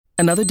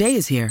Another day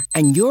is here,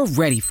 and you're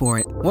ready for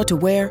it. What to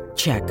wear?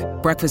 Check.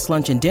 Breakfast,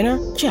 lunch, and dinner?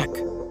 Check.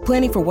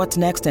 Planning for what's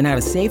next and how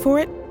to save for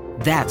it?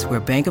 That's where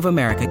Bank of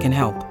America can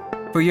help.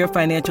 For your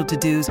financial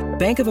to-dos,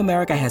 Bank of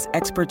America has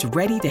experts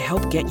ready to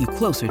help get you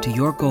closer to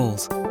your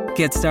goals.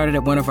 Get started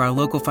at one of our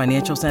local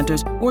financial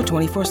centers or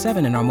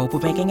 24/7 in our mobile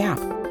banking app.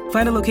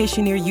 Find a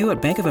location near you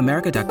at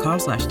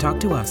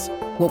bankofamerica.com/talktous.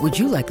 What would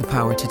you like the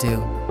power to do?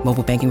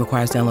 Mobile banking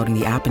requires downloading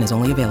the app and is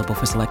only available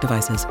for select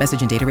devices.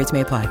 Message and data rates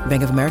may apply.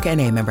 Bank of America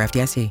N.A., member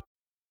FDIC.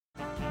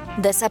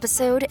 This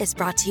episode is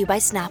brought to you by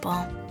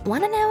Snapple.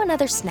 Want to know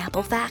another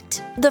Snapple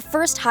fact? The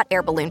first hot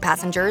air balloon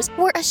passengers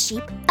were a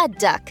sheep, a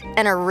duck,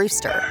 and a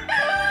rooster.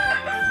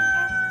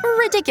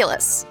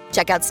 Ridiculous.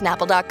 Check out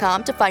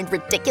Snapple.com to find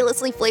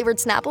ridiculously flavored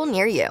Snapple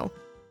near you.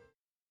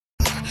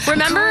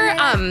 Remember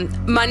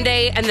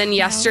Monday and then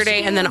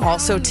yesterday and then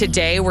also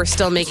today we're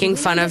still making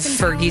fun of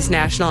Fergie's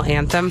national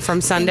anthem from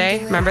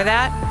Sunday? Remember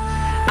that?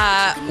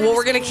 Well,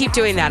 we're going to keep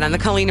doing that on the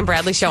Colleen and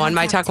Bradley Show on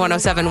My Talk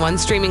 1071,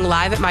 streaming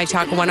live at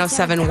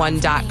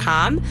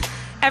MyTalk1071.com.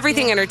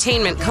 Everything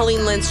Entertainment,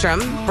 Colleen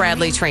Lindstrom,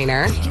 Bradley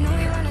Trainer.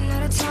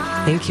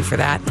 Thank you for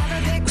that.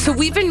 So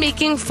we've been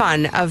making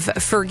fun of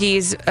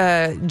Fergie's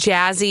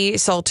jazzy,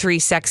 sultry,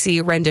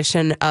 sexy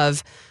rendition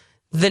of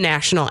the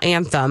national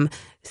anthem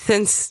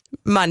since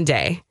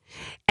Monday.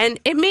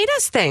 And it made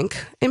us think,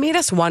 it made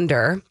us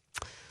wonder,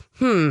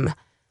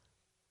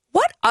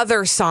 what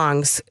other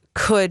songs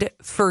could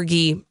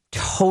Fergie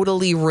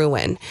totally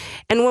ruin?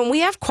 And when we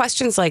have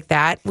questions like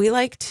that, we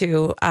like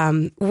to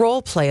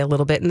role play a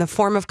little bit in the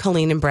form of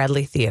Colleen and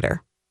Bradley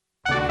Theater.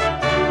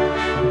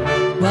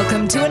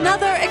 Welcome to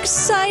another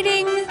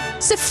exciting,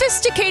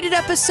 sophisticated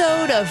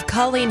episode of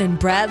Colleen and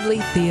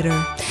Bradley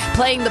Theater.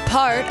 Playing the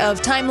part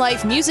of Time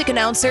Life music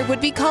announcer would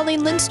be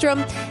Colleen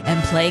Lindstrom,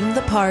 and playing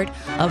the part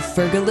of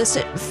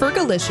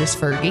Fergalicious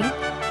Fergie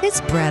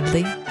is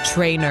Bradley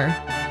Trainer.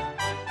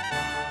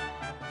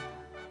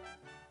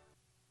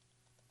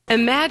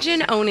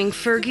 Imagine owning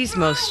Fergie's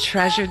most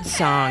treasured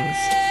songs.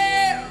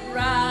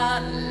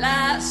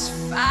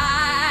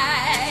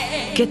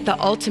 Get the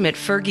ultimate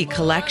Fergie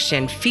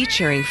collection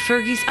featuring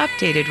Fergie's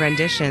updated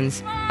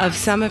renditions of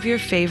some of your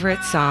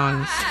favorite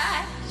songs.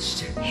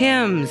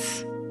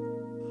 Hymns.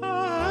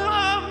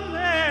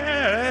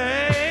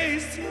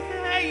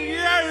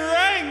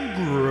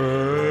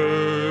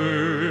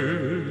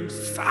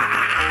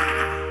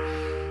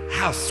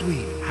 How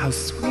sweet the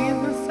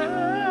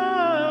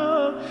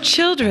sound.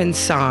 Children's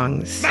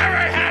songs.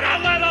 Mary had a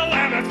little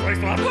lamb and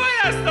twixt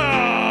the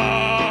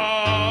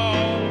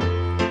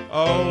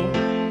Oh.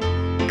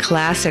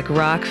 Classic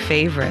rock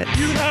favorites.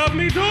 You have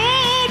me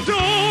down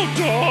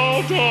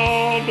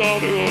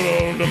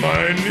to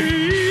my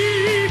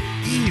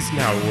knees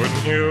now,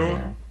 wouldn't you?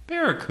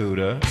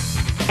 Barracuda.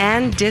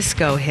 And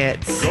disco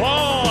hits. Go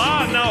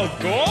on now,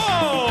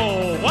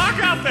 go!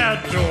 Walk out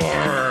that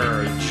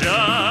door.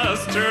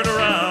 Just turn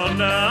around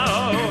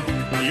now.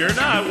 You're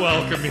not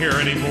welcome here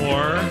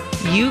anymore.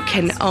 You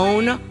can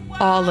own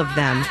all of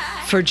them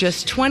for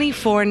just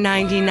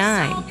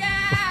 $24.99.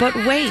 But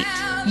wait,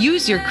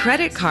 use your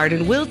credit card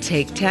and we'll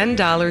take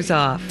 $10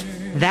 off.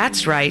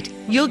 That's right,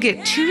 you'll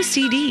get 2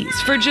 CDs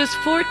for just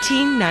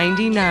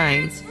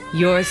 $14.99.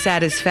 Your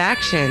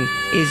satisfaction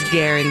is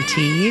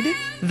guaranteed.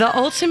 The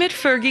Ultimate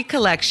Fergie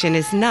Collection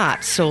is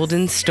not sold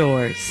in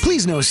stores.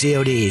 Please no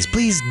CODs.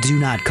 Please do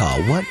not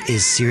call. What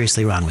is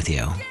seriously wrong with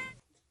you?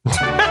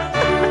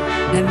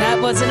 And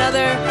that was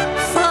another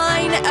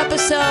fine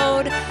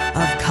episode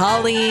of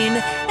Colleen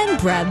and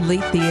Bradley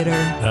Theater.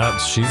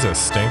 She's a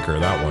stinker,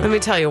 that one. Let me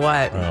tell you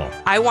what. Oh.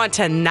 I want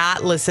to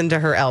not listen to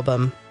her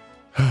album.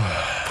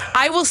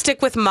 I will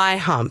stick with my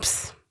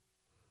humps,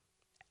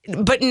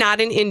 but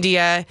not in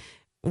India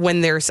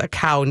when there's a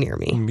cow near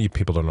me. You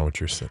people don't know what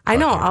you're saying. I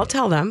know. I'll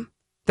tell them.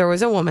 There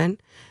was a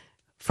woman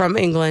from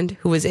England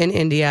who was in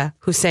India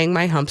who sang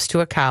My Humps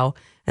to a cow,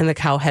 and the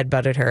cow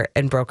headbutted her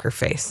and broke her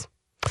face.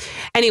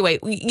 Anyway,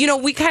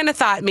 we kind of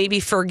thought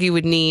maybe Fergie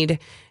would need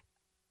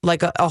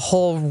like a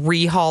whole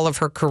rehaul of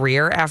her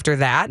career after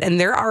that. And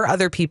there are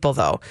other people,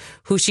 though,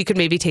 who she could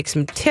maybe take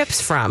some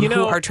tips from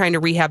who are trying to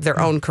rehab their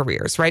own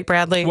careers. Right,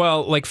 Bradley?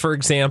 Well, like, for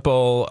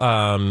example,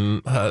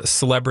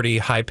 celebrity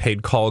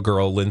high-paid call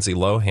girl Lindsay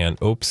Lohan.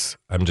 Oops,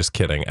 I'm just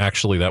kidding.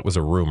 Actually, that was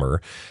a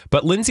rumor.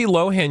 But Lindsay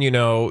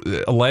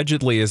Lohan,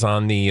 allegedly is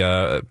on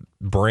the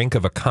brink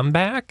of a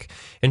comeback,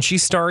 and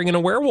she's starring in a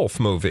werewolf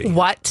movie.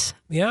 What?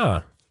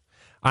 Yeah.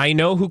 I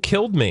Know Who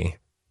Killed Me.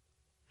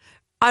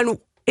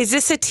 Is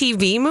this a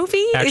TV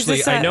movie?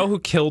 Actually, I Know Who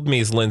Killed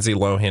Me's Lindsay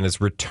Lohan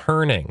is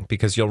returning,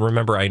 because you'll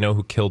remember I Know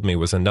Who Killed Me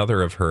was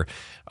another of her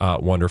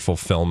wonderful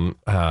film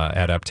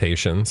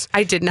adaptations.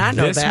 I did not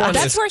know that.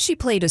 That's where she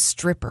played a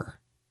stripper.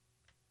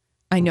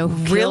 I Know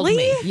Who Killed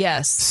Me.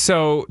 Yes.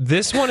 So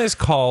this one is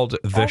called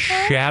The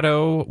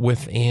Shadow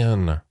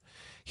Within.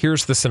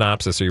 Here's the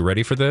synopsis. Are you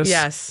ready for this?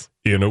 Yes.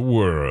 In a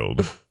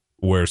world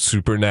where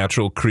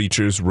supernatural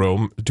creatures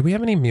roam. Do we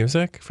have any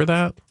music for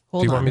that?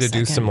 Do you want me to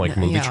do some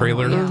movie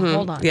trailer? Yeah,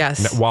 hold on.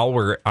 Yes. While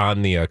we're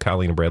on the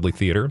Colleen and Bradley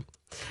Theater.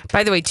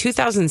 By the way,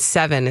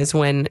 2007 is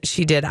when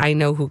she did I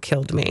Know Who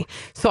Killed Me.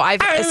 So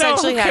I've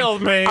essentially had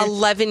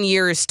 11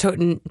 years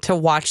to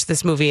watch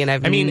this movie, and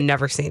I've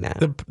never seen it.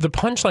 The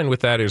punchline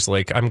with that is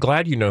like, I'm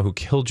glad you know who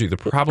killed you. The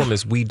problem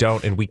is we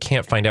don't, and we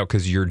can't find out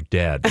because you're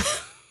dead.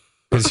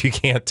 Because you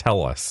can't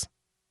tell us.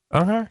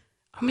 Uh-huh.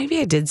 Oh, maybe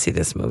I did see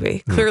this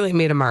movie. Clearly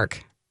made a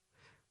mark.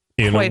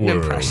 Quite an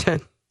impression.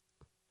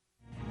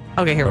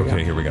 Okay,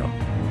 here we go.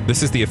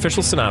 This is the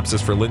official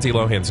synopsis for Lindsay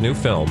Lohan's new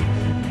film,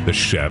 The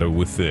Shadow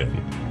Within.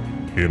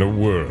 In a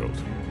world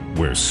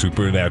where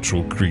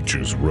supernatural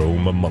creatures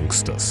roam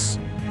amongst us,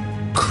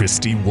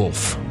 Christy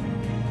Wolf,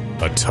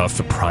 a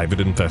tough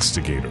private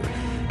investigator,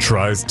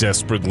 tries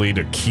desperately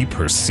to keep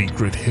her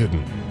secret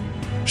hidden.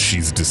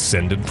 She's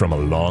descended from a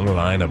long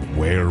line of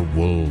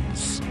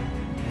werewolves.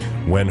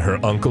 When her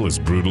uncle is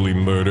brutally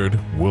murdered,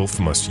 Wolf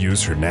must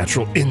use her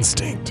natural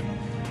instinct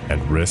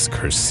and risk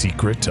her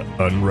secret to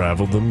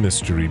unravel the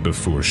mystery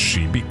before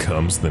she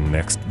becomes the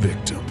next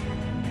victim.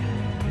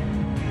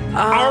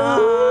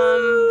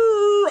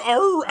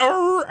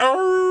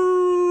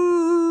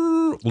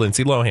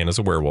 Lindsay Lohan is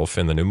a werewolf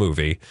in the new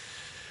movie,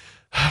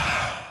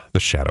 The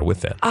Shadow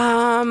Within.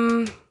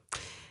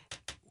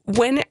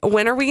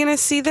 When are we going to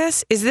see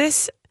this? Is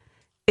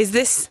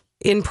this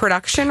in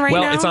production now?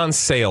 Well, it's on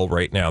sale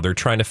right now. They're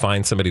trying to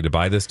find somebody to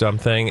buy this dumb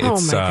thing.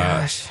 It's, my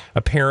gosh.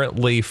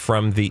 Apparently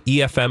from the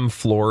EFM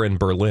floor in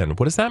Berlin.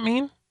 What does that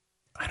mean?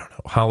 I don't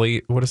know.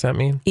 Holly, what does that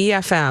mean?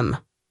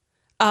 EFM.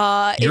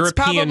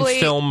 European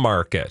film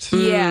market.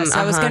 Yes,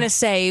 I was going to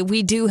say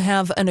we do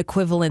have an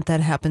equivalent that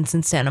happens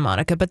in Santa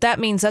Monica, but that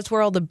means that's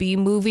where all the B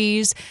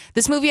movies.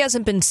 This movie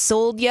hasn't been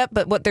sold yet,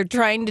 but what they're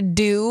trying to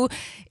do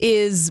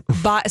is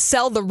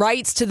sell the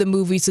rights to the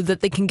movie so that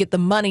they can get the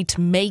money to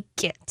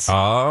make it.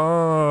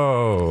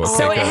 Oh, okay,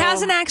 so it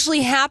hasn't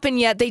actually happened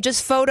yet. They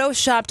just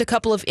photoshopped a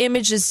couple of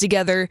images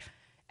together,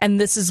 and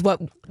this is what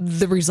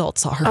the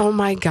results are. Oh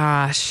my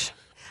gosh!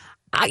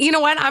 You know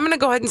what? I'm going to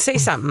go ahead and say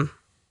something.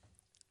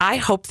 I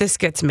hope this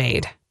gets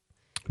made.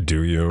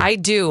 Do you? I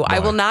do. Why? I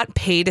will not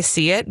pay to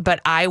see it,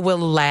 but I will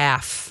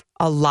laugh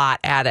a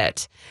lot at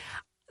it.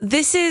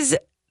 This is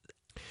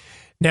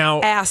now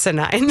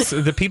asinine.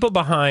 So the people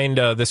behind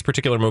this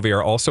particular movie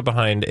are also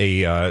behind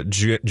a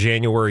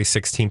January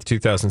 16th,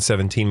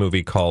 2017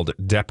 movie called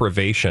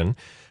Deprivation,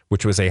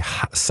 which was a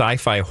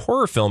sci-fi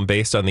horror film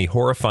based on the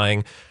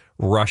horrifying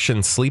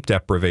Russian sleep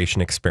deprivation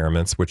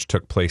experiments, which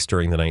took place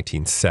during the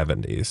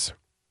 1970s.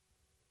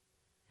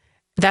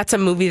 That's a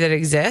movie that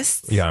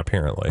exists? Yeah,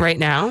 apparently. Right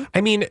now? I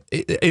mean,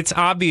 it's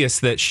obvious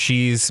that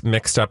she's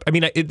mixed up. I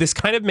mean, this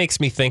kind of makes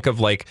me think of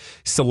like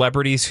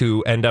celebrities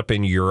who end up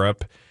in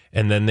Europe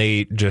and then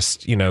they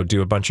just,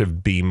 do a bunch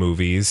of B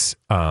movies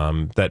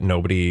that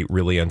nobody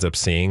really ends up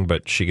seeing,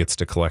 but she gets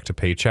to collect a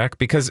paycheck.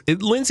 Because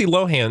Lindsay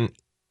Lohan,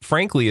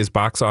 frankly, is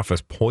box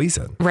office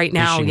poison. Right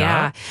now, is she yeah.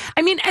 not?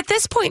 I mean, at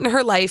this point in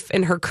her life,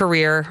 in her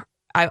career,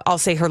 I'll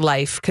say her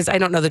life, because I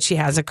don't know that she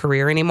has a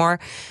career anymore.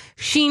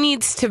 She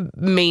needs to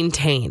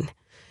maintain.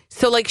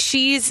 So like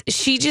she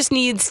just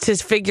needs to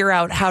figure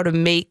out how to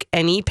make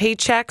any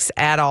paychecks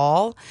at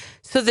all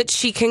so that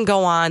she can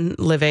go on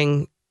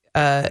living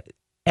a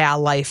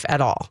life at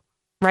all.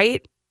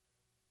 Right?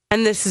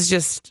 And this is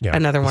just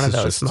another one of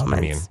those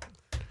moments.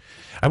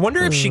 I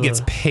wonder if she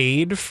gets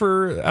paid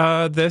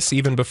for this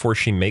even before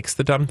she makes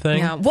the dumb thing.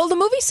 Yeah. Well, the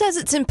movie says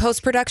it's in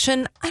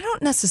post-production. I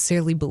don't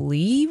necessarily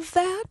believe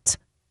that.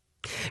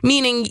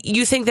 Meaning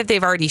you think that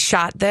they've already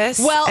shot this?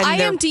 Well,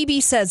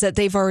 IMDb says that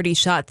they've already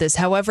shot this.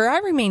 However, I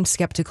remain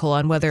skeptical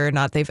on whether or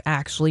not they've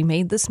actually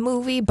made this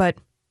movie, but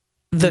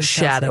The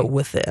Shadow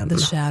Within. The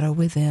Shadow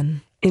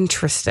Within.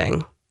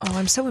 Interesting. Oh,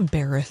 I'm so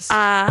embarrassed. You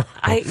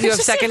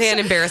have secondhand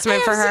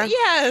embarrassment for her?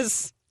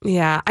 Yes.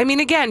 Yeah. I mean,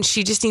 again,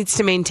 she just needs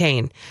to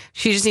maintain.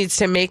 She just needs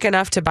to make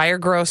enough to buy her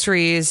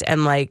groceries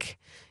and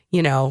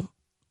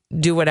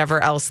do whatever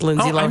else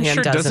Lindsay Lohan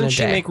sure. does in a day. Doesn't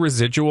she make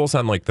residuals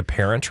on like The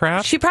Parent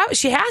Trap? She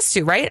has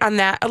to, right? On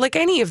that, like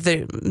any of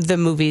the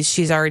movies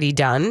she's already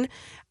done.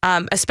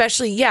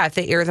 Especially, if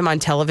they air them on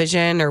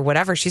television or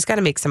whatever, she's got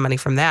to make some money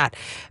from that.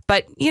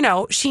 But,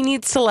 she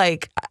needs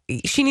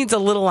a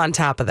little on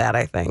top of that,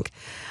 I think.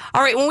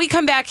 All right, when we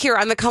come back here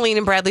on the Colleen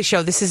and Bradley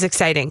Show, this is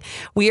exciting.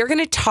 We are going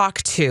to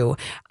talk to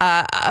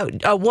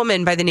a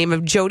woman by the name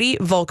of Jody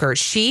Volker.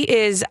 She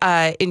is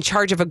in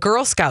charge of a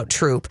Girl Scout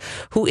troop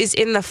who is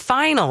in the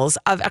finals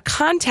of a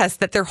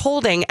contest that they're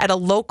holding at a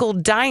local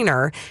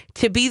diner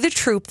to be the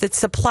troop that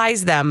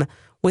supplies them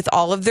with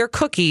all of their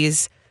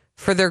cookies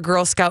for their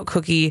Girl Scout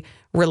cookie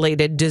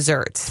related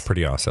desserts.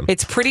 Pretty awesome.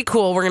 It's pretty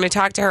cool. We're going to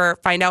talk to her,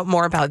 find out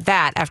more about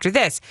that after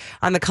this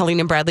on the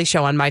Colleen and Bradley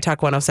Show on My Talk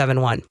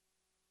 107.1.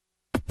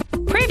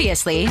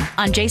 Previously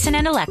on Jason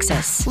and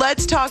Alexis.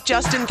 Let's talk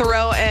Justin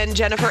Theroux and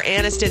Jennifer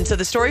Aniston. So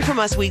the story from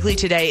Us Weekly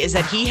today is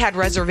that he had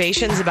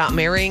reservations about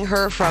marrying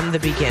her from the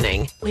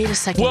beginning. Wait a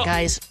second,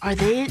 guys. Are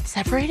they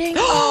separating?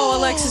 Oh,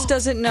 Alexis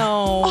doesn't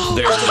know.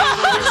 They're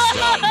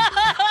done.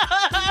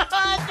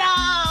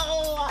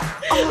 No.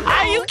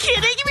 Are you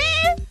kidding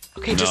me?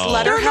 Okay, just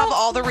let her have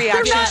all the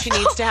reaction she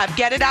needs to have.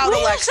 Get it out,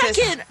 Alexis. Wait a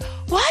second.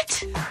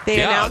 What?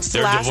 They announced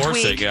they're last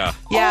divorcing, week. yeah.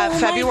 Yeah,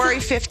 February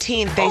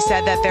 15th, they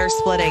said that they're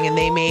splitting, and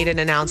they made an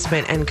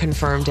announcement and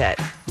confirmed it.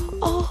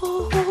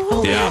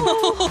 Yeah.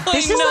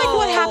 This is like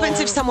what happens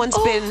if someone's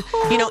been,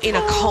 in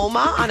a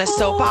coma on a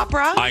soap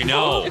opera. I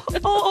know.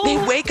 They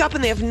wake up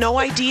and they have no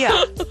idea.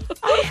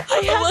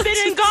 I have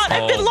been in God.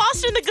 I've been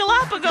lost in the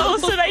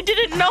Galapagos and I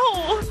didn't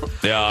know.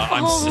 Yeah,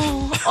 gosh.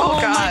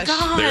 My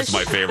gosh. There's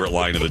my favorite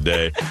line of the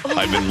day.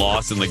 I've been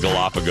lost in the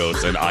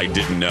Galapagos and I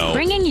didn't know.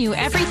 Bringing you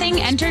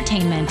everything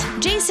entertainment.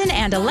 Jason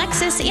and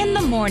Alexis in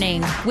the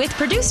morning with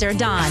producer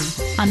Don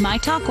on My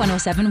Talk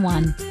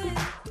 1071.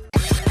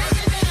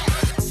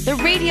 The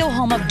radio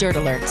home of Dirt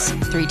Alerts.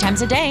 3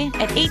 times a day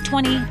at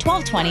 8:20,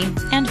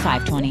 12:20, and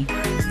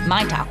 5:20.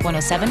 My Talk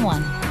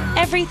 1071.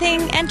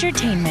 Everything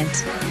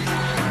entertainment.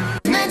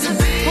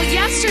 Well,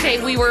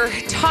 yesterday we were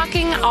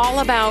talking all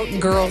about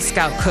Girl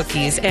Scout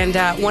cookies, and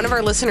one of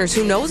our listeners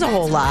who knows a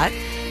whole lot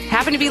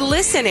happened to be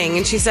listening,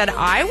 and she said,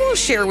 I will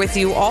share with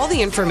you all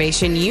the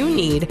information you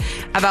need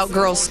about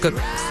Girl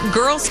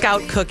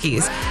Scout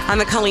cookies on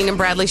the Colleen and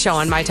Bradley Show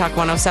on My Talk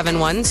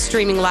 1071,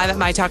 streaming live at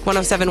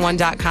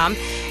MyTalk1071.com.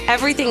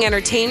 Everything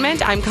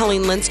Entertainment. I'm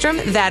Colleen Lindstrom.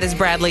 That is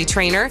Bradley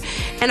Trainer.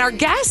 And our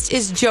guest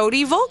is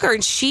Jody Volker,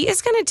 and she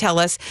is going to tell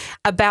us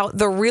about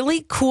the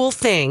really cool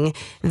thing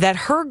that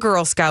her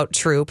Girl Scout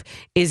troop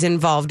is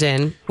involved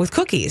in with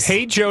cookies.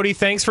 Hey, Jody,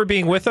 thanks for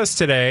being with us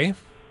today.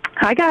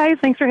 Hi, guys.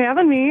 Thanks for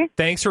having me.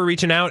 Thanks for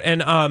reaching out.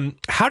 And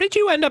how did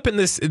you end up in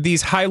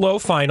these high-low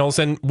finals,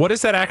 and what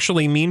does that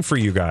actually mean for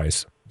you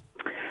guys?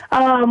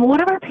 One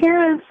of our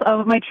parents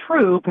of my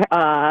troop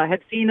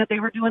had seen that they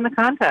were doing the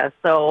contest.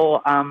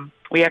 So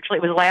it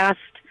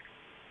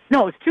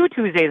was 2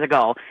 Tuesdays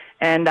ago.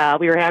 And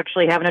we were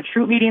actually having a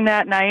troop meeting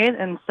that night.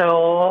 And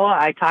so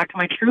I talked to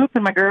my troop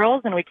and my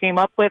girls, and we came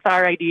up with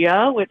our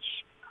idea, which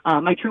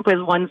my troop is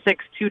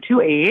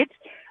 16228.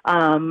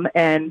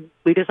 And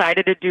we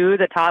decided to do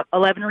the top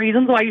 11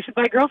 reasons why you should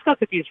buy Girl Scout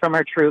cookies from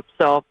our troop.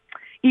 So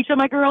each of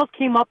my girls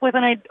came up with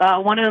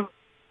one of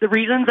the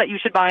reasons that you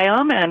should buy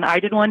them, and I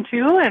did one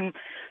too. And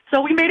so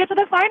we made it to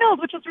the finals,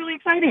 which was really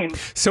exciting.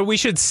 So we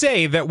should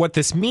say that what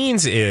this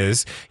means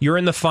is you're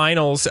in the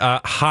finals.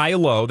 High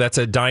Low, that's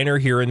a diner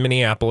here in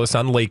Minneapolis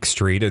on Lake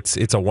Street.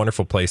 It's a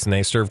wonderful place, and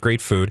they serve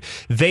great food.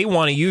 They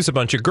want to use a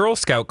bunch of Girl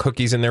Scout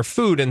cookies in their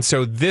food, and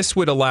so this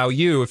would allow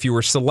you, if you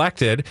were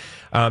selected,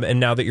 and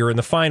now that you're in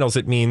the finals,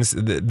 it means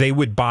they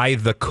would buy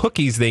the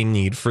cookies they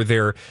need for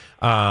their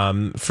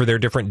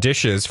different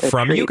dishes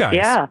from you guys.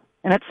 Yeah,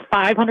 and it's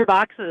 500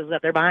 boxes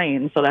that they're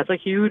buying, so that's a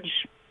huge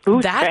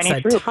boost. That's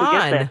a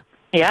ton.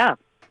 Yeah.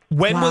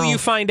 When will you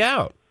find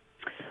out?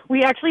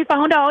 We actually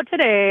found out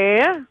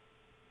today,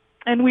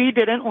 and we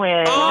didn't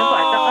win.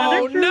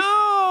 Oh,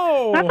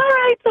 no! That's all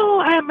right. So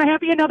I'm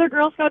happy another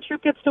Girl Scout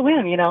troop gets to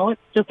win.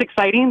 It's just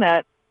exciting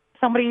that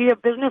a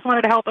business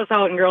wanted to help us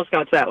out in Girl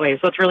Scouts that way.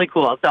 So it's really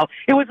cool. So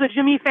it was the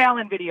Jimmy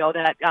Fallon video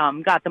that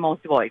got the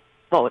most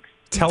votes.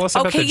 Tell us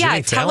about the Jimmy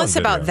Fallon tell us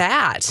video. about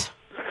that.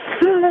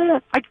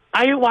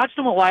 I watched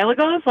them a while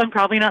ago, so I'm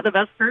probably not the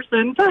best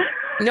person to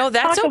No,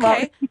 that's talk about.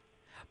 okay.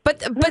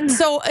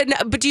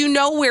 But do you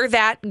know where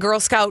that Girl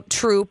Scout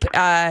troop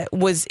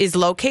is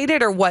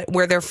located, or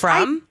where they're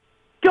from?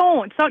 I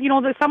don't. So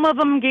some of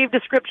them gave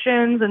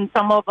descriptions and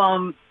some of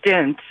them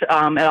didn't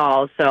at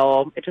all.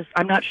 So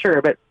I'm not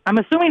sure, but I'm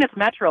assuming it's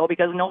Metro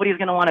because nobody's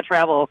going to want to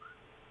travel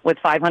with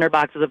 500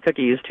 boxes of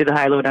cookies to the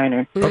High-Low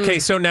Diner. Okay,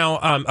 so now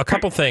a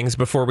couple things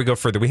before we go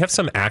further. We have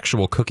some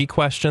actual cookie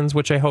questions,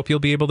 which I hope you'll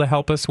be able to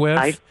help us with.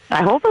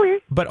 I hopefully.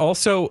 But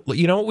also,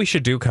 you know what we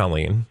should do,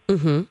 Colleen?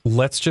 Mm-hmm.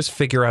 Let's just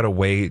figure out a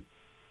way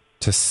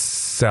to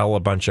sell a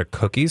bunch of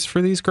cookies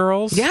for these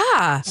girls.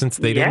 Yeah, since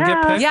they didn't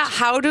get picked. Yeah,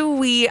 how do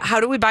we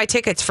buy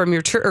tickets from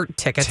your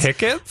tickets?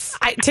 Tickets?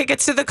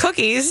 Tickets to the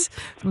cookies.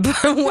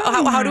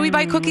 How do we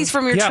buy cookies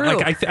from your troop?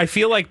 Like I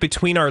feel like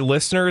between our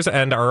listeners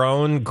and our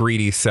own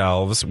greedy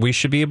selves, we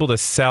should be able to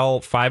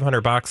sell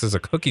 500 boxes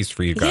of cookies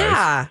for you guys.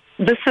 Yeah,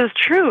 this is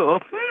true.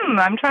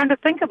 I'm trying to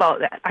think about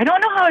that. I don't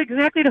know how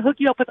exactly to hook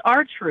you up with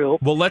our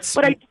troop. Well,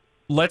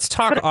 let's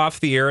talk off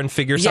the air and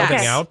figure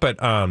something out.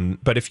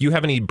 But if you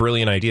have any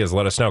brilliant ideas,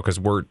 let us know because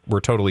we're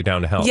totally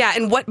down to help. Yeah,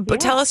 and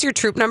tell us your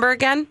troop number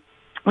again.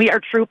 We are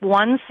troop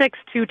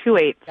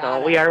 16228.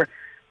 So we are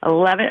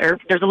 11.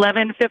 There's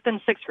 11 5th and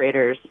 6th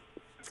graders.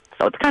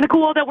 So it's kind of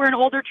cool that we're an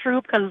older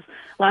troop because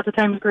lots of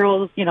times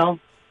girls,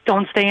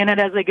 don't stay in it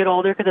as they get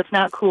older because it's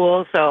not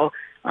cool. So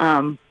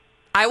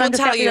I will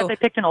tell you, that they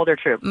picked an older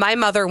troop. My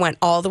mother went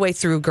all the way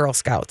through Girl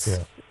Scouts.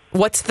 Yeah.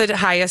 What's the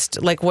highest,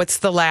 what's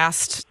the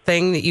last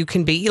thing that you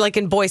can be? Like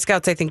in Boy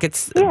Scouts, I think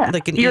it's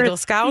like an You're Eagle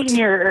Scout.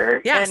 Senior,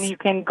 yes. And you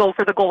can go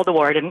for the Gold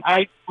Award. And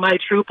my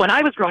troop, when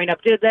I was growing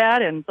up, did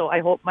that. And so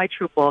I hope my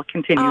troop will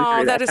continue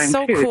through that is time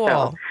so too. cool.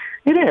 So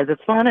it is.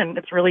 It's fun and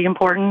it's really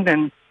important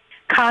and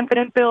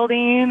confident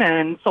building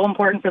and so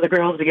important for the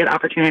girls to get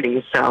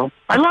opportunities. So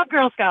I love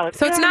Girl Scouts.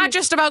 So it's not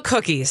just about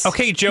cookies.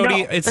 Okay,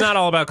 Jody, It's not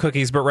all about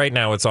cookies, but right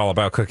now it's all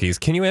about cookies.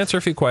 Can you answer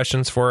a few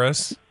questions for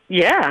us?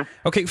 Yeah.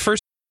 Okay,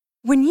 first.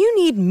 When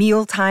you need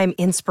mealtime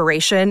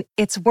inspiration,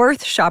 it's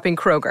worth shopping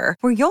Kroger,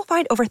 where you'll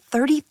find over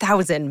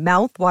 30,000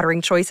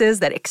 mouth-watering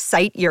choices that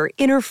excite your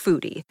inner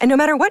foodie. And no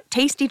matter what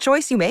tasty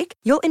choice you make,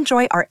 you'll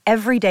enjoy our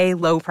everyday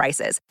low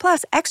prices,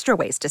 plus extra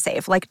ways to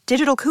save, like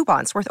digital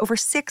coupons worth over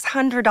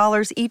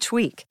 $600 each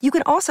week. You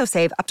can also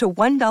save up to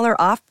 $1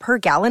 off per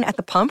gallon at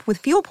the pump with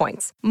fuel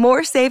points.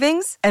 More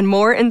savings and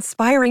more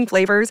inspiring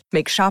flavors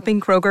make shopping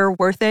Kroger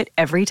worth it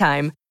every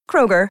time.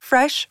 Kroger,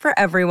 fresh for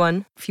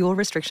everyone. Fuel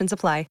restrictions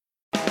apply.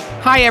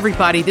 Hi,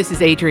 everybody. This is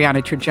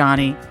Adriana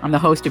Trajani. I'm the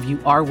host of You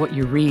Are What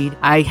You Read.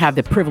 I have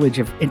the privilege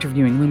of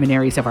interviewing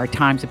luminaries of our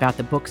times about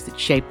the books that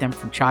shaped them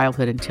from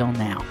childhood until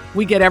now.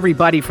 We get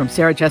everybody from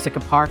Sarah Jessica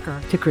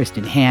Parker to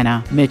Kristen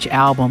Hanna, Mitch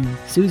Albom,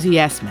 Susie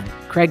Essman,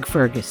 Craig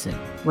Ferguson,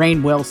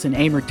 Rainn Wilson,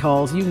 Amor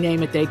Tolls, you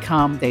name it, they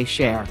come, they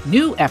share.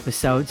 New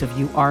episodes of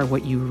You Are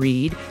What You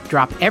Read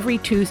drop every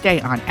Tuesday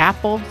on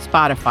Apple,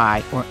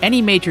 Spotify, or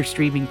any major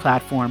streaming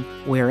platform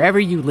wherever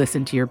you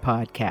listen to your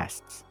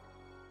podcasts.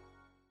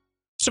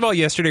 First of all,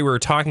 yesterday we were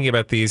talking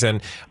about these, and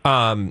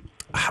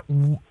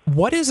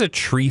what is a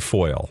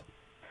trefoil?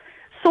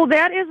 So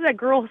that is a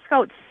Girl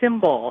Scout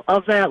symbol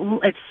of that.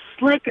 It's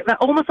like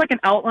almost like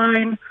an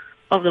outline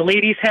of the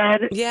lady's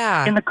head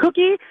in the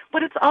cookie,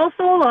 but it's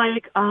also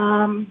like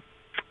the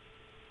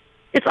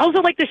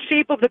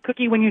shape of the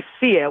cookie when you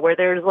see it, where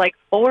there's like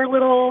 4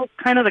 little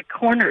kind of the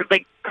corners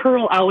like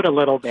curl out a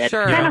little bit.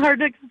 Sure. Kind of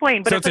hard to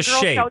explain, but So it's a it's a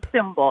Girl shape. Scout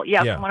symbol.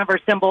 Yeah, it's one of our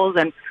symbols,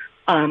 and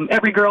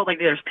every girl, like,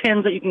 there's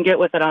pins that you can get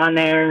with it on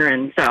there,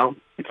 and so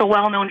it's a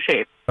well-known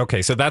shape.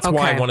 Okay, so that's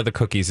why one of the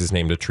cookies is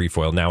named a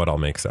trefoil. Now it all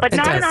makes sense. But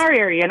not in our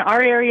area. In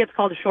our area, it's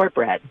called a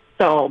shortbread.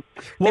 So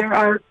there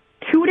are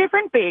 2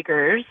 different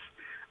bakers,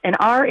 and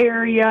our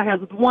area has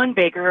one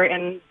baker,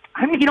 and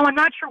I'm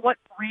not sure what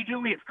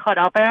regionally it's cut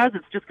up as.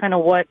 It's just kind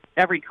of what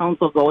every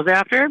council goes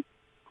after.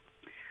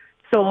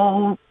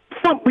 So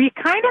we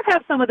kind of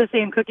have some of the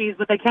same cookies,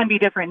 but they can be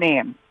different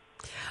names.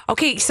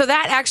 Okay, so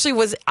that actually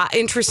was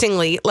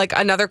interestingly like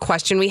another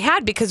question we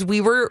had, because we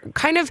were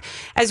kind of,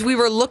 as we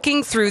were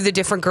looking through the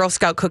different Girl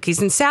Scout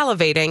cookies and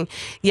salivating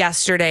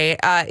yesterday,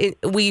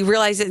 we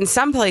realized that in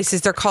some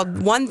places they're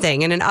called one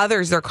thing and in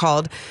others they're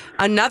called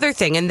another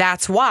thing. And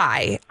that's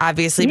why,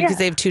 obviously, because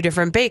they have 2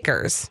 different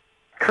bakers.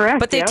 Correct.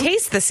 But they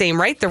taste the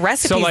same, right? The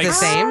recipe's the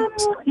same.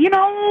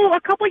 A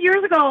couple of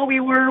years ago,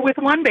 we were with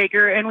one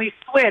baker and we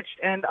switched,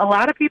 and a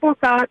lot of people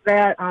thought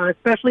that,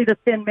 especially the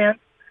Thin Mints,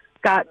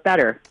 got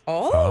better.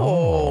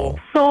 Oh.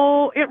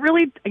 So it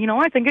really,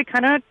 I think it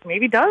kind of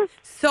maybe does.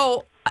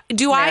 So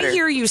do matter. I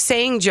hear you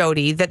saying,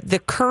 Jody, that the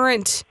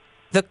current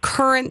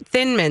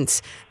Thin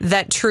Mints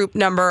that Troop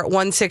number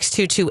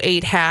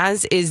 16228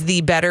 has is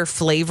the better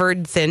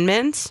flavored Thin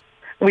Mints?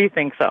 We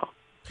think so.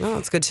 Oh,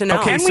 it's good to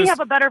know. Okay, and we have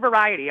a better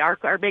variety.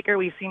 Our baker,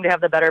 we seem to have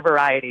the better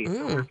variety.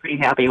 So we're pretty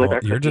happy with our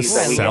cookies. You're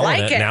just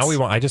selling it. Now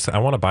I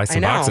want to buy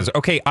some boxes.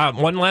 Okay,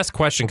 one last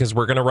question, because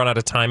we're going to run out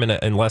of time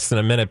in less than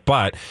a minute,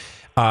 but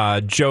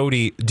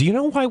Jody, do you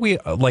know why we,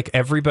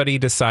 everybody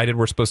decided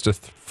we're supposed to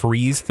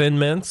freeze Thin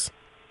Mints?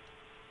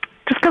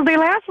 Just because they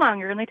last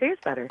longer and they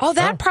taste better. Oh,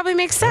 that probably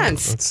makes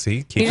sense. Let's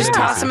see. You just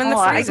toss them in the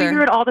freezer. I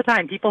hear it all the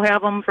time. People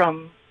have them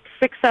from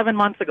 6-7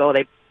 months ago.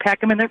 They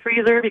pack them in their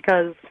freezer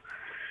because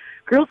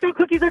Girl Scout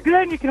cookies are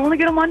good, and you can only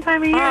get them one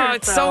time a year. Oh,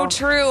 it's so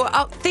true.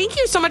 Oh, thank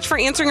you so much for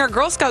answering our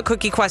Girl Scout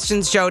cookie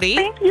questions, Jody.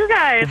 Thank you,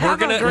 guys.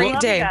 Have a great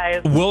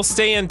day. We'll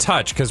stay in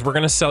touch, because we're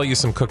going to sell you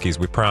some cookies.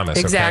 We promise.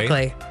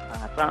 Exactly. Okay?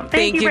 Awesome.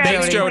 Thank you, Brad. Jody.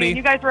 Thanks, Jody.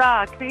 You guys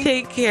rock.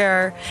 Take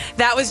care.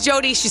 That was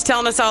Jody. She's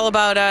telling us all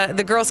about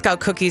the Girl Scout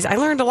cookies. I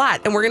learned a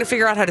lot, and we're going to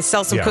figure out how to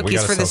sell some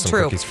cookies for this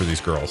troop. Cookies for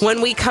these girls.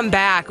 When we come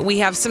back, we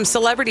have some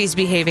celebrities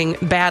behaving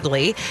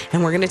badly,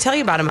 and we're going to tell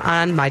you about them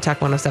on My Talk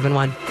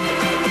 1071.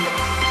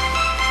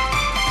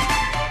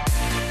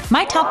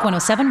 My Talk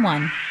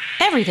 1071.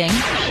 Everything.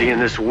 See, in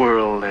this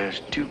world, there's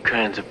 2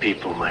 kinds of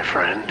people, my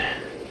friend.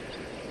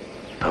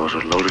 Those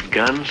with loaded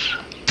guns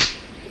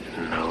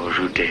and those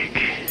who dig.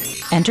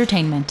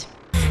 Entertainment.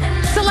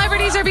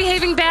 Celebrities are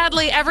behaving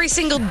badly every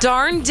single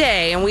darn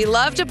day, and we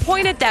love to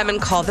point at them and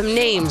call them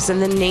names.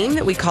 And the name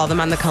that we call them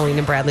on the Colleen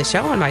and Bradley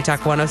Show on My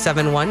Talk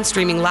 1071,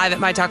 streaming live at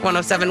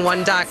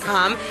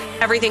MyTalk1071.com.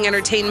 Everything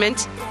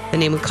Entertainment. The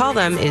name we call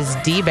them is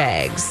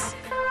D-Bags.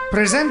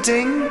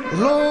 Presenting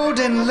Lord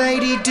and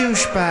Lady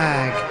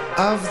Douchebag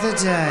of the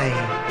Day.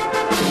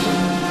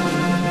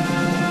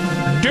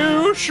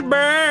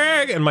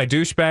 Douchebag! And my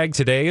douchebag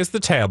today is the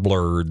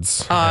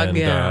tabloids.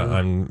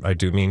 And I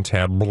do mean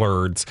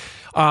tabloids.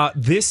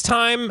 This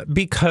time,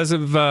 because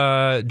of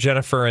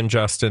Jennifer and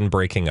Justin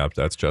breaking up.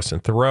 That's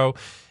Justin Theroux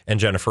and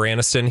Jennifer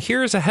Aniston.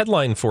 Here's a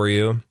headline for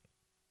you.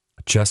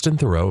 Justin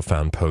Theroux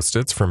found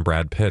Post-its from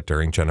Brad Pitt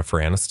during Jennifer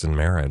Aniston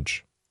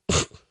marriage.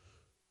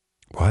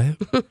 What?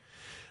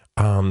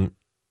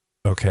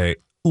 Okay.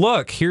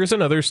 Look, here's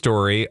another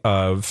story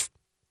of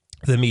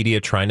the media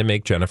trying to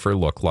make Jennifer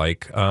look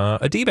like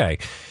a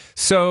D-bag.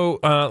 So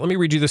let me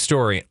read you the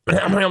story.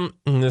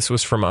 This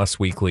was from Us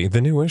Weekly,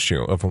 the new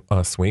issue of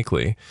Us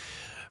Weekly.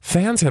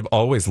 Fans have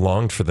always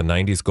longed for the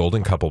 90s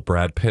golden couple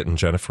Brad Pitt and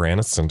Jennifer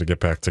Aniston to get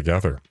back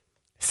together.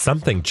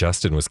 Something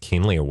Justin was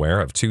keenly aware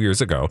of 2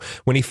 years ago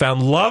when he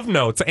found love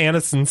notes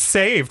Aniston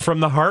saved from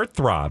the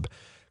heartthrob.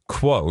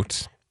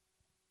 Quote,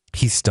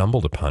 he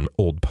stumbled upon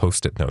old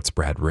Post-it notes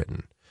Brad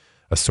written.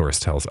 A source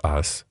tells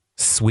us,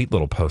 sweet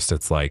little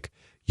Post-its like,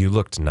 you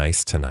looked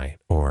nice tonight,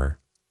 or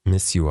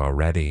miss you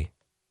already.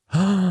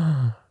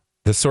 The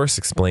source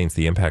explains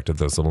the impact of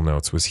those little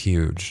notes was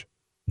huge.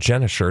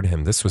 Jen assured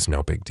him this was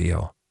no big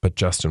deal, but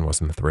Justin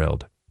wasn't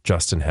thrilled.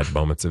 Justin had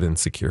moments of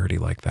insecurity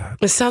like that.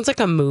 It sounds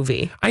like a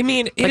movie. I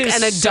mean, it like, is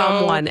and a so,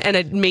 dumb one, and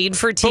a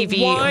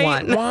made-for-TV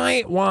one.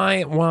 Why?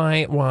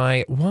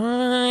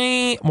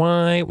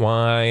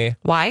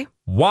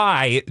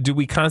 Why do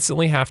we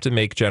constantly have to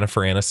make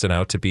Jennifer Aniston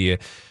out to be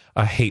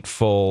a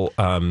hateful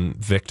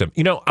victim?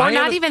 You know, or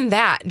not even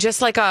that.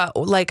 Just like a.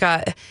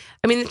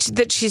 I mean,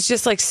 that she's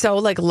just like so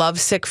like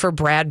lovesick for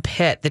Brad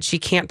Pitt that she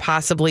can't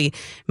possibly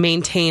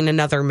maintain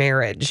another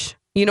marriage.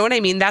 You know what I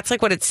mean? That's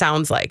like what it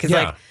sounds like. It's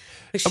like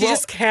she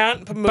just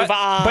can't move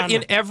on. But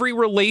in every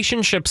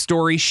relationship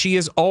story, she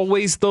is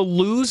always the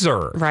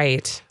loser.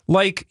 Right.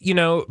 Like, you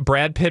know,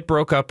 Brad Pitt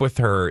broke up with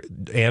her.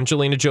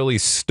 Angelina Jolie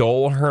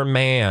stole her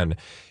man.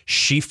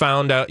 She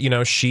found out, you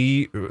know,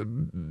 she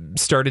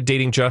started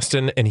dating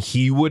Justin and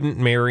he wouldn't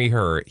marry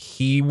her.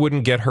 He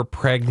wouldn't get her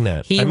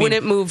pregnant. He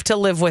wouldn't move to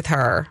live with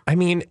her. I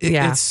mean,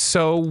 it's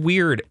so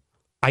weird.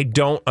 I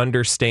don't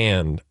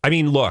understand. I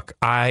mean, look,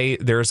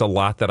 there's a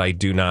lot that I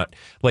do not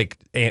like.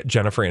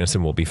 Jennifer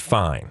Aniston will be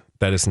fine.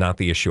 That is not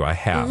the issue I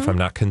have. Mm-hmm. I'm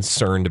not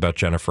concerned about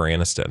Jennifer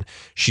Aniston.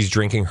 She's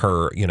drinking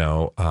her, you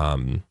know,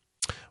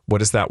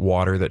 what is that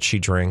water that she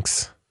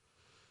drinks?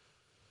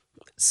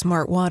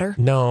 Smart water?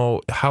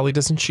 No, Holly,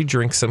 doesn't she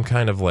drink some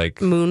kind of like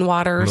moon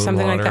water or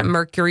something like that?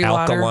 Mercury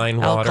alkaline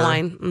water.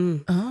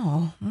 Alkaline.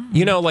 Oh.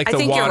 You know, like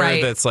the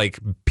water that's like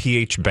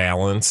pH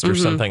balanced or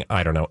Mm-hmm. something.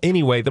 I don't know.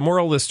 Anyway, the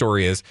moral of the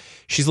story is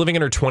she's living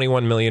in her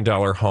 $21 million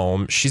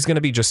home. She's going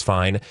to be just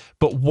fine.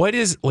 But what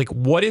is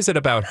it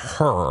about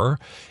her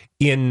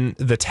in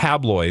the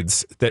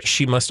tabloids that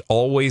she must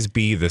always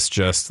be this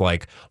just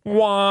like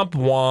womp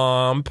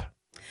womp?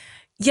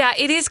 Yeah,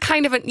 it is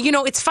kind of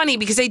it's funny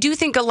because I do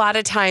think a lot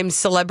of times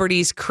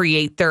celebrities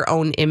create their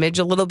own image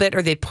a little bit,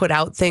 or they put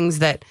out things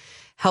that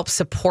help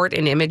support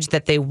an image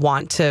that they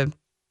want to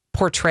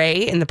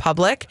portray in the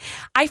public.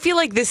 I feel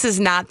like this is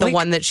not the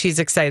one that she's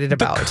excited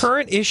about. The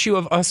current issue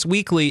of Us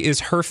Weekly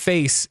is her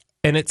face,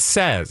 and it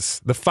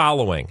says the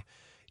following: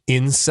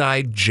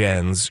 inside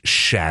Jen's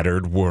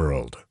shattered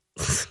world.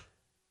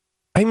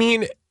 I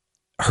mean,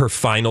 her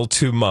final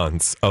 2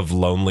 months of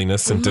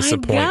loneliness and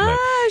disappointment.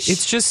 Gosh.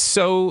 It's just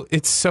so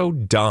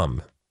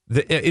dumb.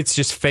 It's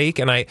just fake.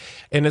 And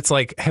it's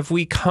like, have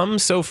we come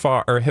so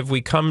far, or have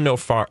we come no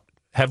far?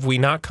 Have we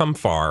not come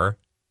far?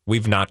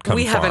 We've not come far.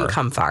 We haven't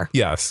come far.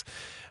 Yes.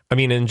 I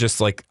mean, and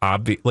just like,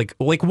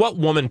 like what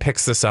woman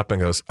picks this up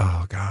and goes,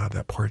 oh God,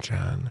 that poor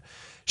Jen.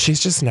 She's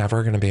just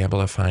never going to be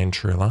able to find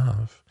true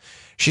love.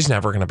 She's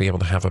never going to be able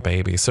to have a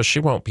baby. So she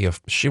won't be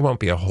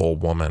a whole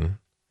woman.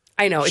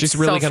 I know, it's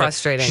so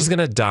frustrating. She's going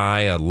to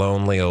die a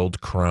lonely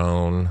old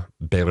crone,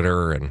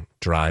 bitter and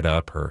dried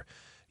up, her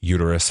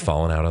uterus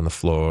falling out on the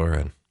floor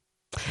and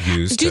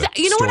used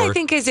what I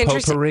think is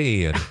interesting?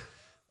 Potpourri and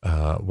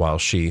while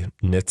she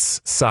knits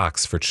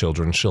socks for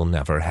children she'll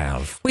never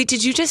have. Wait,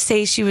 did you just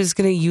say she was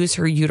going to use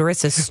her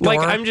uterus as store?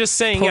 Like, I'm just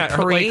saying,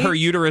 her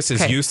uterus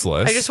is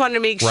useless. I just wanted to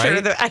make sure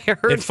that I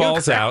heard it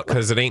falls out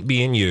because it ain't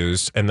being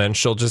used, and then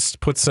she'll just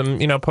put some,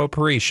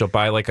 potpourri. She'll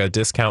buy like a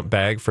discount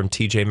bag from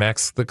TJ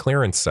Maxx, the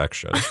clearance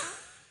section.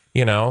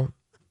 Oh,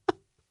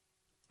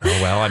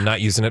 well, I'm not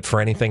using it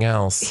for anything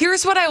else.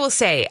 Here's what I will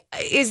say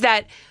is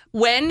that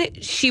when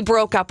she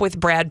broke up with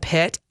Brad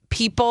Pitt,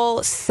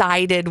 people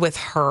sided with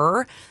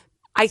her,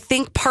 I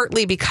think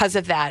partly because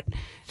of that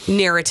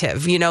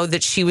narrative,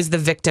 that she was the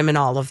victim and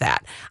all of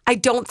that. I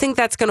don't think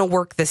that's going to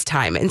work this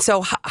time. And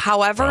so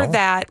however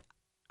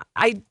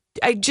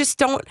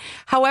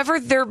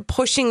they're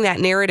pushing that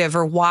narrative,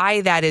 or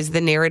why that is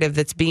the narrative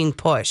that's being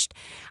pushed,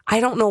 I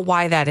don't know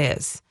why that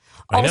is.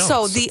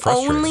 Also,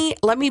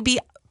 let me be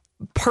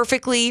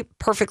perfectly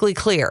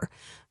clear.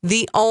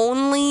 The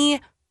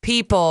only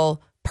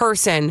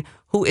person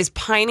who is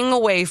pining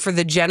away for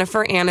the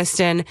Jennifer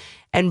Aniston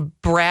and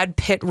Brad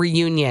Pitt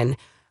reunion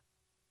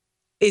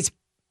is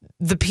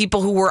the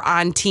people who were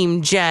on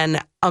Team Jen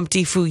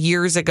umpty-foo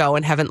years ago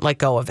and haven't let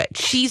go of it.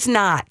 She's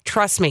not.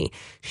 Trust me.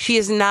 She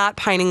is not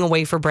pining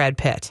away for Brad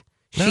Pitt.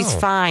 She's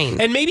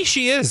fine. And maybe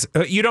she is.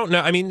 You don't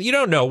know. I mean, you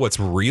don't know what's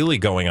really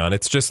going on.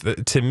 It's just,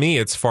 to me,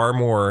 it's far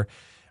more,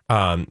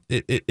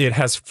 it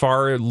has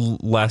far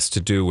less to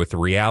do with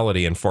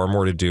reality and far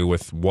more to do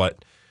with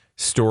what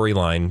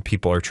storyline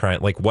people are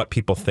trying, like what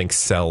people think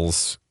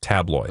sells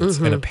tabloids.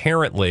 Mm-hmm. And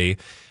apparently,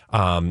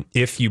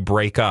 if you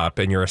break up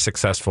and you're a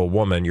successful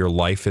woman, your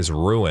life is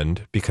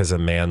ruined because a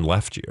man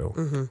left you.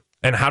 Mm-hmm.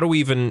 And how do we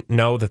even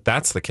know that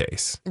that's the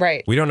case?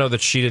 Right. We don't know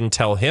that she didn't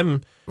tell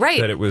him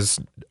that it was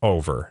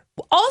over.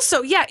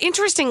 Also, yeah,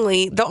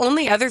 interestingly, the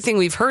only other thing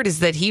we've heard is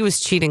that he was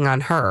cheating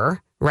on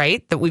her,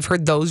 right? That we've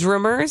heard those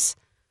rumors.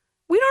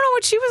 We don't know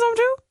what she was up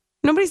to.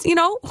 Nobody's,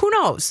 who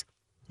knows?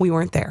 We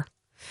weren't there.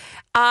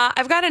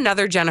 I've got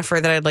another Jennifer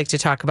that I'd like to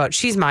talk about.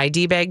 She's my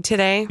D-bag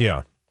today.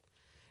 Yeah.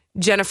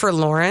 Jennifer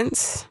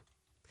Lawrence.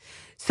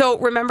 So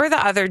remember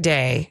the other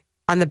day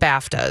on the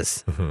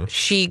BAFTAs,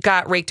 she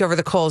got raked over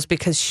the coals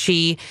because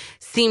she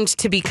seemed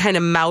to be kind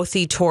of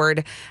mouthy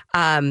toward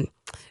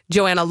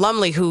Joanna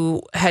Lumley,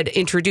 who had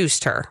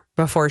introduced her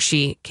before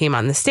she came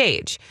on the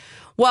stage.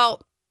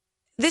 Well,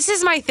 this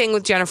is my thing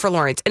with Jennifer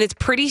Lawrence, and it's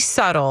pretty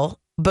subtle,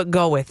 but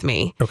go with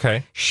me.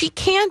 Okay. She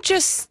can't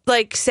just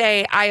like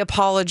say, I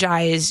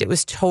apologized. It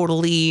was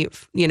totally,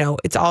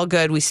 it's all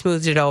good. We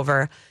smoothed it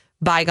over,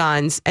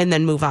 bygones, and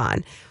then move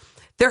on.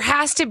 There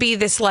has to be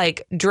this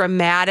like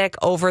dramatic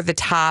over the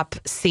top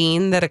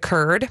scene that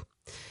occurred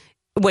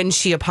when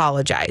she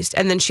apologized.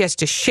 And then she has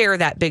to share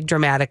that big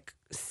dramatic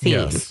scene.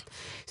 Yes.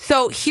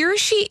 So here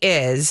she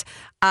is.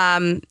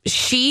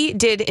 She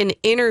did an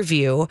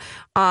interview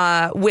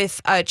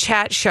with a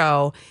chat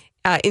show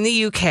in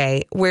the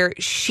UK where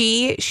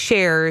she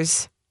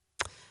shares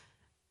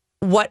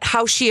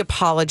how she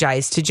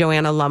apologized to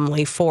Joanna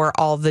Lumley for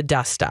all the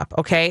dust up.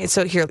 Okay,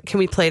 so here, can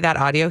we play that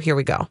audio? Here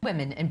we go.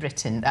 Women in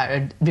Britain that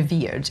are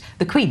revered,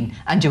 the Queen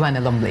and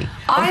Joanna Lumley.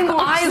 I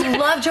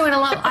love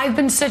Joanna Lumley. I've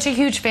been such a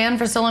huge fan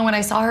for so long. When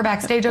I saw her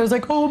backstage, I was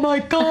like, oh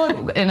my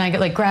God. And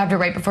I grabbed her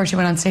right before she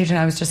went on stage, and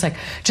I was just like,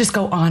 just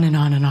go on and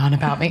on and on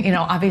about me.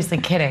 Obviously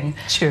kidding.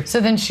 Sure.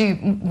 So then she,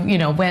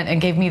 went and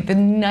gave me the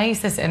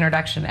nicest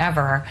introduction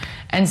ever.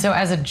 And so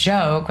as a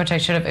joke, which I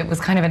should have, it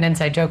was kind of an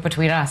inside joke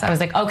between us, I was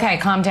like, okay,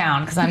 calm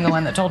down, because I'm the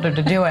one that told her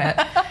to do it.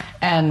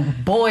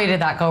 And boy,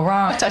 did that go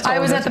wrong. I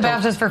was at the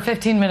BAFTAs for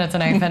 15 minutes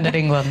and I offended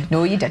England.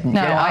 No, you didn't.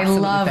 No, You're I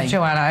love fine.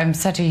 Joanna. I'm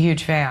such a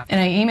huge fan.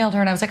 And I emailed her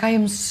and I was like, I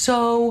am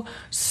so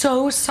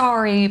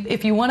sorry.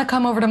 If you want to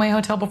come over to my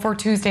hotel before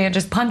Tuesday and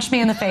just punch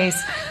me in the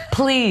face,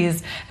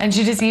 please. And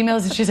she just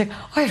emails and she's like,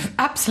 I have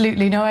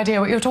absolutely no idea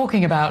what you're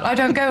talking about. I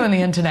don't go on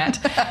the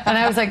internet. And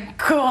I was like,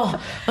 cool,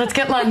 let's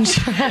get lunch.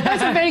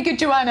 That's a very good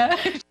Joanna.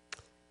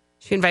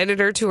 She invited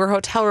her to her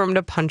hotel room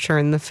to punch her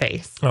in the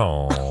face.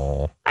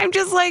 Oh. I'm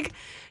just like,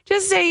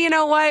 just say, you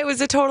know what? It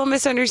was a total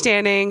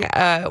misunderstanding.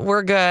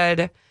 We're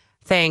good.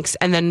 Thanks.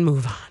 And then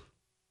move on.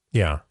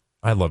 Yeah.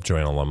 I love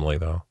Joanna Lumley,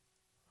 though.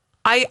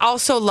 I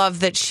also love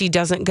that she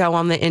doesn't go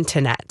on the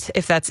internet.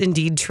 If that's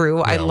indeed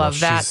true, I love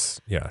that.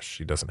 Yeah,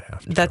 she doesn't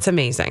have to. That's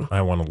amazing.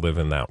 I want to live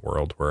in that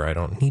world where I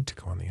don't need to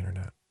go on the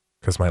internet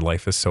because my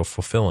life is so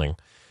fulfilling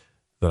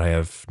that I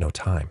have no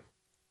time.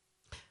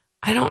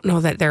 I don't know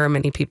that there are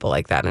many people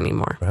like that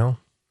anymore. Well,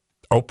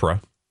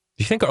 Oprah. Do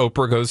you think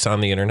Oprah goes on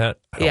the internet?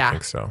 I don't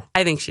think so.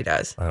 I think she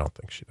does. I don't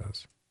think she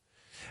does.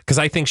 Because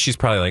I think she's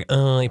probably like,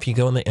 if you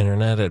go on the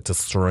internet, it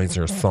destroys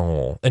your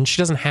soul. And she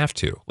doesn't have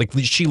to. Like,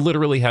 she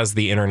literally has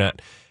the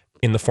internet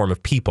in the form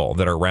of people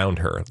that are around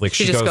her. Like,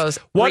 she just goes,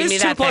 what is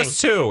 2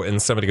 + 2?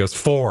 And somebody goes,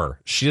 4.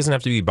 She doesn't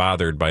have to be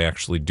bothered by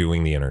actually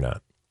doing the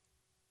internet.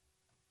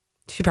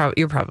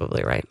 You're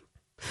probably right.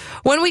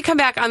 When we come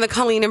back on the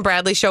Colleen and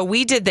Bradley show,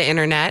 we did the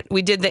internet.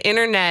 We did the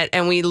internet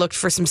and we looked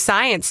for some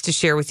science to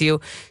share with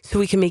you so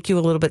we can make you a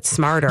little bit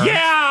smarter.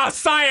 Yeah,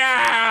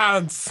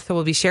 science! So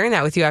we'll be sharing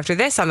that with you after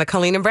this on the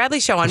Colleen and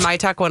Bradley show on My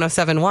Talk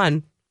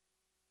 107.1.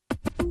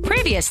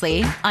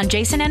 Previously on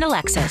Jason and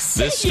Alexis.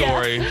 This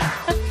story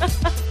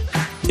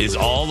is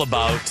all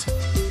about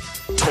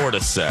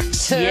tortoise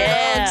sex. Turtle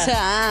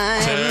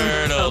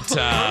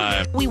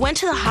time. We went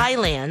to the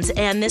Highlands,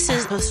 and this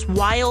is this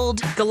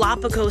wild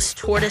Galapagos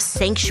tortoise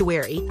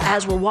sanctuary.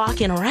 As we're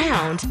walking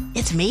around,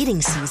 it's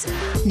mating season.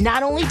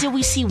 Not only did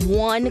we see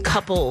one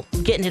couple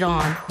getting it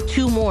on,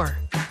 2 more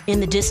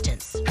in the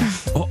distance.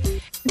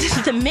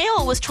 The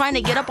male was trying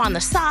to get up on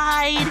the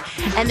side,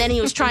 and then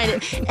he was trying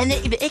to, and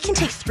it can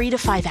take 3 to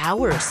 5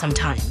 hours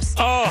sometimes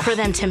for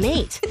them to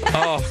mate.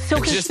 So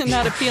just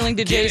not appealing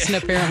to Jason,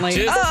 apparently.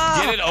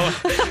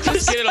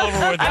 Just get it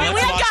over with. I mean,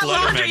 we Let's got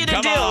watch laundry Letterman. to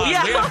Come do. on.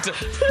 Yeah. We have to,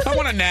 I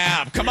want a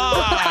nap. Come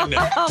on.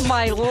 Oh,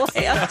 my Lord.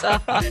 I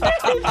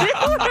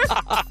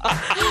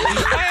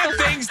have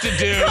things to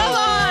do. Come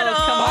on.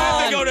 I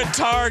have to go to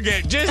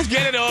Target. Just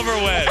get it over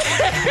with.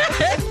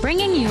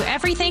 Bringing you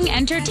everything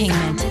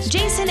entertainment.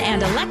 Jason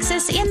and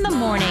Alexis in the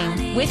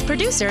morning with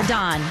producer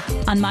Don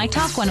on My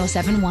Talk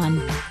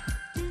 107.1.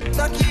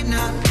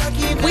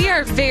 We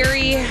are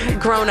very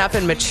grown up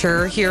and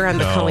mature here on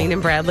the Colleen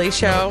and Bradley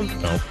show.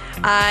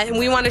 And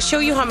we want to show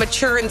you how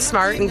mature and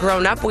smart and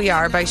grown up we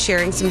are by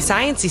sharing some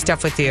sciencey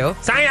stuff with you.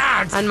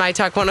 Science! On My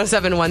Talk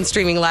 107.1,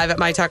 streaming live at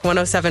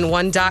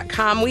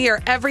MyTalk1071.com. We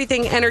are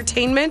everything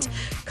entertainment.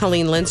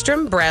 Colleen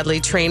Lindstrom, Bradley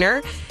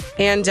Trainer.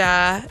 And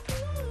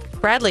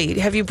Bradley,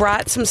 have you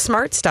brought some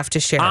smart stuff to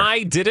share?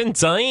 I didn't.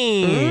 Tell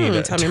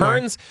me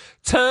more.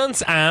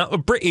 Turns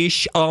out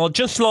British are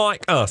just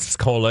like us,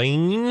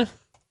 Colleen.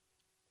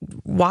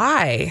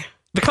 Why?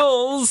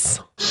 Because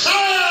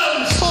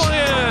science!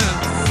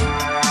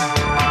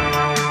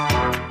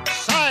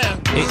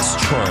 It's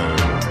true.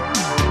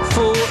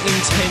 4 in 10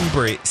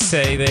 Brits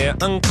say they're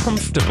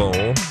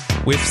uncomfortable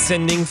with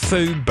sending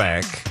food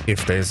back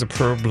if there's a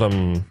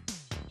problem.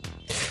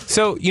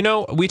 So,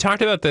 we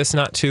talked about this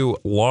not too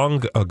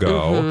long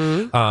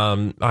ago.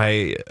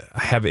 I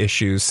have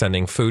issues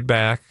sending food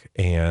back,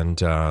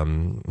 And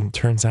it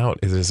turns out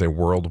it is a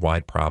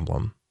worldwide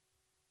problem.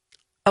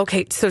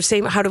 Okay, so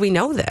how do we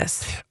know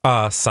this?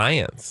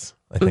 Science,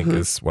 I think,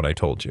 is what I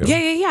told you.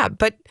 Yeah.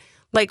 But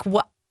like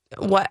what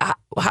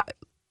how,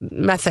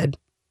 method?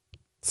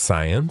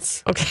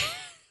 Science. Okay.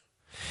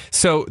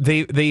 So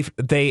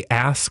they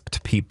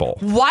asked people.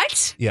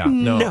 What? Yeah.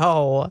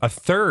 No. A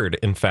third,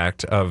 in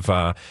fact, of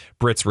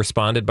Brits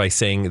responded by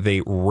saying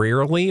they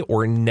rarely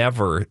or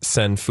never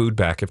send food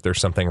back if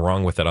there's something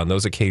wrong with it. On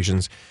those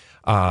occasions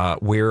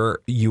where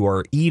you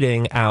are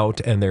eating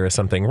out and there is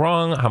something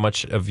wrong, how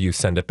much of you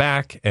send it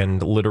back?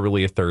 And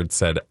literally a third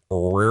said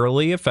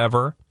rarely, if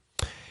ever.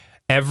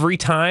 Every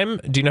time.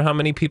 Do you know how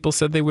many people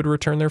said they would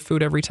return their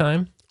food every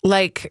time?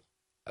 Like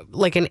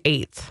an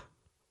eighth.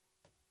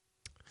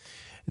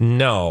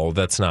 No,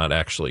 that's not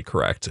actually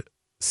correct.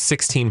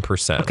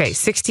 16%. Okay,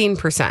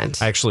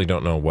 16%. I actually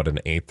don't know what an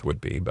eighth would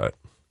be, but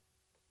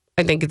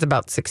I think it's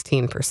about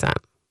 16%.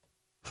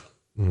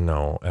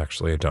 No,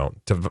 actually, I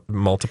don't. To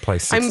multiply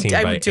 16 by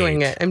 8.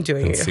 I'm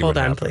doing it. Hold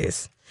on,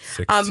 please.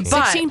 16.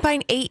 16 by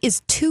 8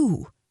 is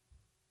 2.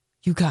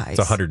 You guys. It's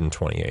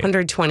 128.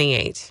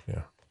 128.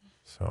 Yeah.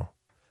 So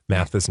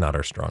math is not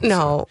our strong suit.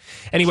 No.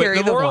 Anyway,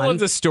 the moral of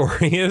the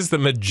story is the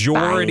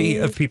majority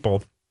of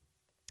people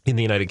in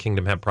the United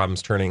Kingdom have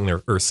problems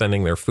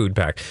sending their food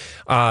back.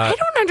 I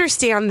don't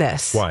understand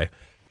this. Why?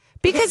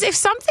 Because if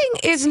something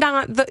is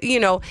not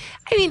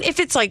if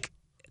it's like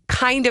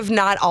kind of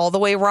not all the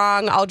way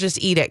wrong, I'll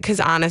just eat it because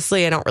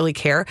honestly, I don't really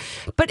care.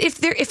 But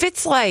if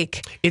it's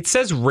like, it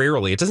says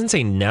rarely, it doesn't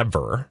say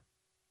never.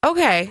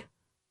 Okay,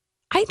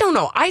 I don't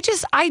know. I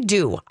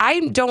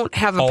don't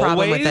have a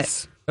problem with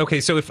it.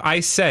 Okay, so if I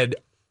said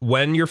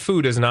when your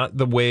food is not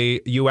the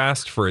way you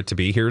asked for it to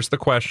be, here's the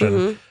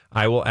question.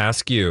 I will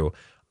ask you.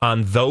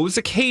 On those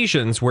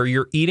occasions where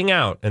you're eating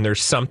out and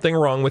there's something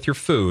wrong with your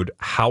food,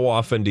 how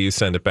often do you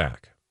send it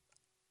back?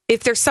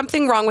 If there's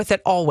something wrong with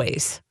it,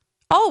 always.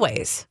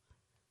 Always.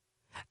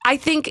 I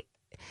think,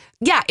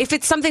 if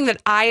it's something that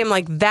I am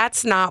like,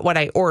 that's not what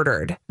I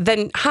ordered,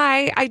 then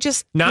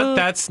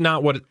that's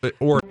not what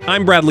ordered.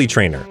 I'm Bradley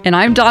Trainer. And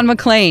I'm Don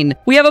McClain.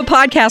 We have a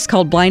podcast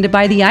called Blinded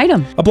by the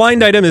Item. A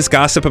blind item is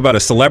gossip about a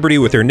celebrity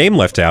with their name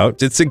left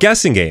out. It's a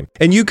guessing game,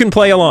 and you can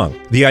play along.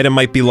 The item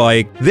might be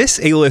like, this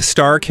A-list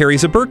star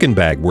carries a Birkin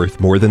bag worth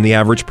more than the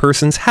average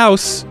person's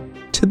house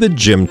to the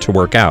gym to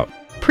work out.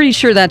 Pretty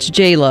sure that's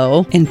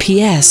J-Lo. And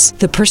P.S.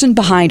 the person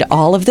behind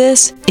all of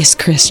this is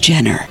Kris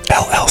Jenner,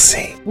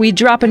 LLC. We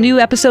drop a new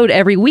episode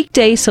every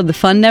weekday so the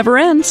fun never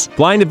ends.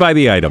 Blinded by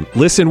the Item.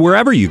 Listen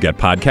wherever you get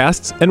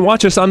podcasts and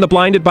watch us on the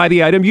Blinded by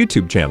the Item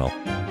YouTube channel.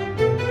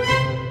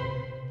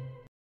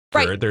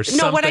 Right.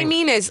 What I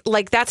mean is,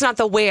 like, that's not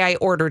the way I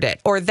ordered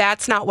it, or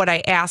that's not what I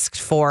asked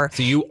for.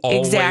 So you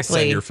always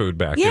send your food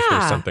back if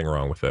there's something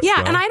wrong with it. Yeah,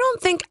 well, and I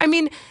don't think,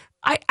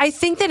 I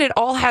think that it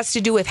all has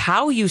to do with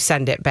how you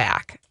send it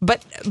back.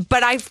 But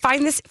I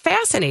find this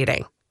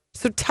fascinating.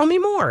 So tell me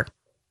more.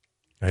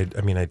 I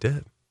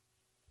did.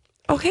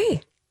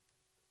 Okay.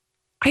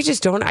 I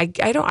just don't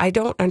I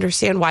don't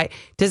understand why.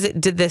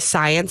 Did the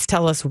science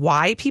tell us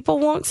why people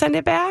won't send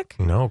it back?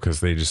 No,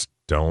 because they just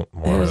don't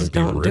want to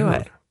do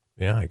it.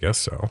 Yeah, I guess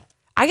so.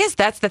 I guess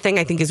that's the thing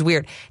I think is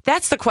weird.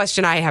 That's the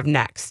question I have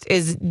next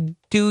is,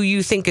 do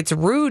you think it's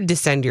rude to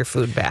send your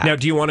food back? Now,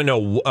 do you want to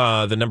know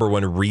the number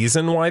one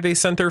reason why they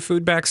sent their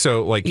food back?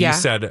 So like you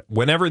said,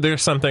 whenever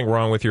there's something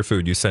wrong with your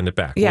food, you send it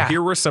back. Yeah. Well,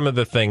 here were some of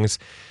the things,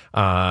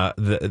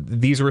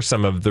 these were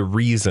some of the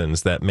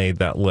reasons that made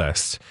that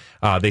list.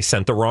 They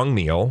sent the wrong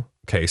meal.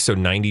 Okay, so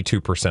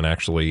 92%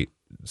 actually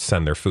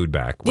send their food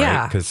back, right?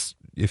 Yeah. Because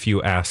if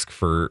you ask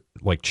for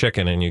like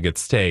chicken and you get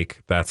steak,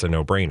 that's a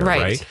no-brainer,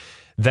 right?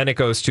 Then it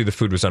goes to the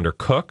food was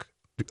undercooked.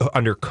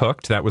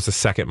 That was the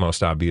second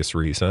most obvious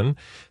reason.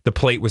 The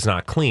plate was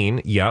not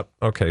clean. Yep.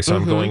 Okay. So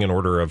I'm going in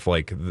order of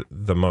like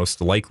the most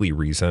likely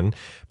reason.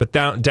 But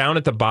down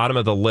at the bottom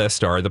of the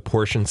list are the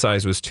portion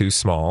size was too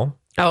small.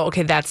 Oh,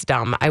 okay. That's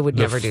dumb. I would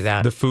never do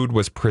that. The food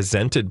was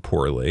presented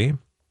poorly.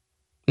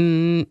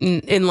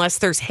 Unless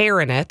there's hair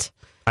in it.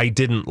 I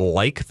didn't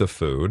like the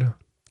food.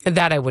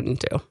 That I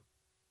wouldn't do.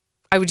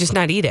 I would just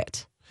not eat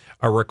it.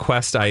 A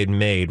request I had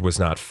made was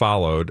not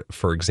followed.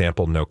 For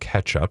example, no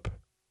ketchup.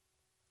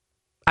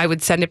 I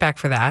would send it back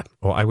for that.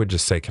 Well, I would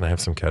just say, can I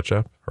have some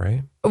ketchup,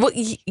 right? Well,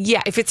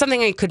 yeah. If it's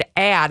something I could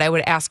add, I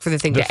would ask for the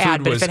thing to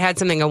add. But if it had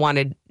something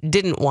I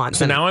didn't want.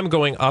 So now I'm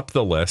going up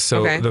the list.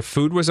 So the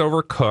food was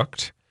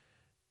overcooked.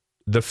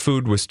 The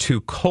food was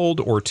too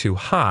cold or too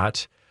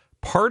hot.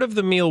 Part of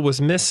the meal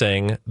was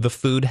missing. The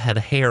food had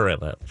hair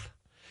in it.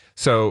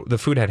 So the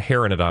food had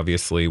hair in it,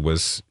 obviously,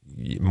 was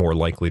more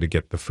likely to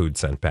get the food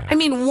sent back. I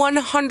mean,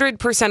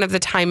 100% of the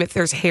time, if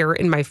there's hair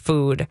in my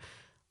food,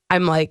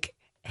 I'm like,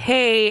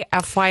 hey,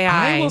 FYI.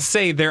 I will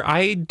say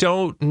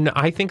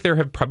I think there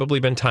have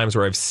probably been times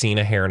where I've seen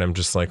a hair and I'm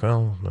just like,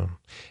 oh, no.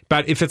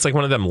 But if it's like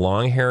one of them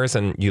long hairs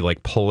and you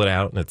like pull it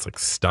out and it's like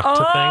stuck to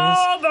things.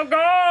 Oh, my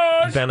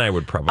gosh. Then I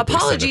would probably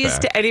Apologies send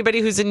it back. to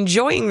anybody who's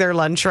enjoying their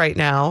lunch right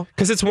now.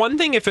 Because it's one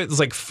thing if it's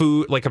like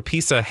food, like a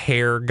piece of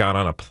hair got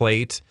on a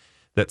plate.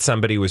 that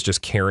somebody was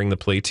just carrying the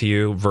plate to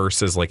you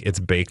versus like it's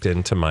baked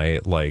into my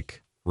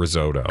like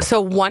risotto?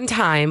 So one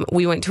time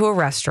we went to a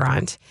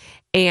restaurant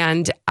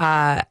and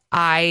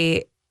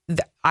I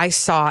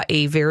saw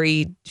a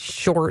very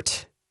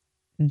short,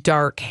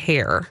 dark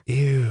hair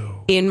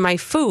in my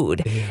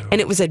food. And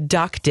it was a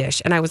duck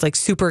dish. And I was like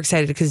super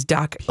excited because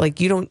duck, like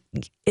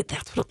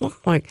that's what it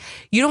looked like.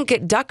 You don't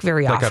get duck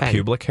very often. Like a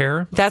public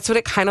hair? That's what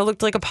it kind of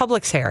looked like, a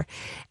Publix hair.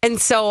 And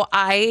so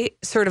I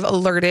sort of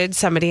alerted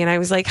somebody and I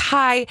was like,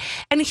 hi.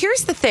 And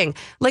here's the thing.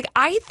 Like,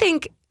 I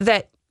think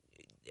that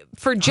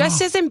for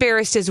just as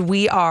embarrassed as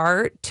we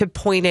are to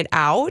point it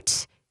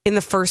out in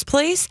the first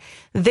place,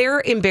 they're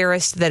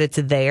embarrassed that it's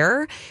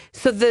there.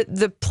 So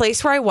the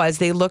place where I was,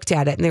 they looked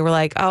at it and they were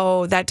like,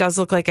 oh, that does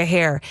look like a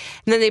hair.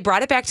 And then they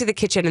brought it back to the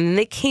kitchen and then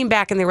they came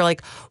back and they were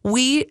like,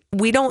 we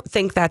don't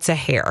think that's a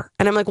hair.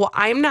 And I'm like, well,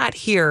 I'm not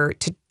here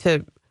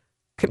to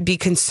be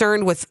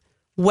concerned with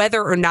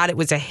whether or not it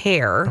was a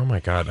hair. Oh my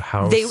God.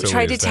 How they silly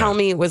tried to is tell that?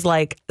 me it was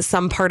like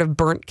some part of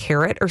burnt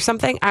carrot or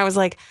something. I was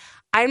like,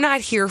 I'm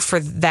not here for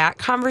that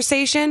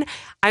conversation.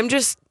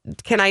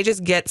 Can I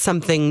just get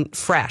something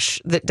fresh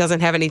that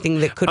doesn't have anything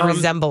that could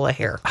resemble a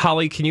hair?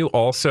 Holly, can you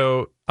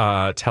also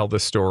tell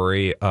the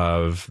story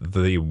of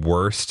the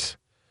worst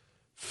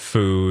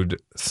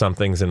food,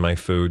 something's in my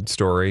food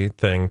story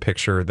thing,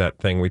 picture, that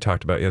thing we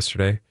talked about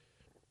yesterday?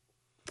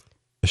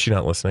 Is she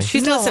not listening?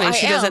 She's listening.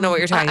 She doesn't know what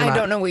you're talking about. I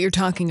don't know what you're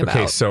talking about.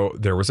 Okay, so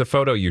there was a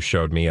photo you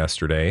showed me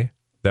yesterday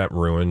that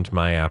ruined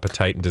my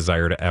appetite and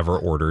desire to ever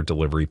order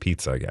delivery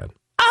pizza again.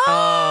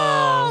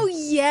 Oh,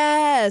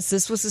 yes.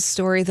 This was a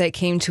story that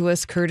came to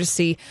us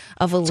courtesy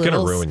of It's gonna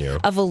ruin you.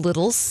 of a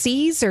Little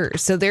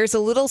Caesars. So there's a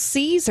Little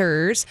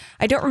Caesars.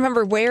 I don't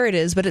remember where it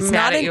is, but it's Mad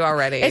not at in you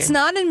already. It's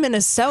not in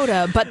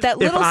Minnesota, but that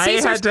Little if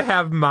Caesars. I had to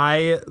have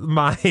my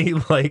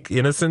like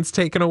innocence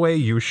taken away,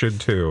 you should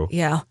too.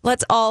 Yeah,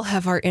 let's all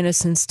have our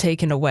innocence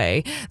taken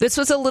away. This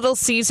was a Little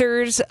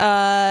Caesars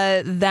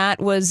that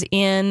was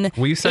in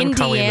Will you send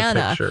Colleen the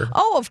Indiana. picture?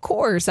 Oh, of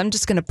course. I'm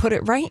just going to put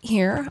it right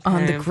here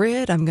on the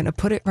grid. I'm going to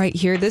put it right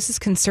here. This is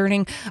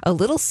concerning a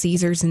Little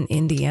Caesars in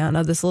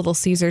Indiana. This Little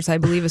Caesars, I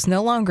believe, is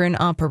no longer in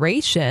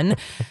operation.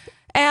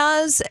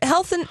 As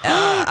health and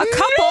a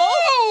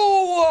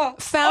couple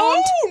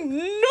found.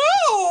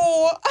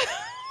 Oh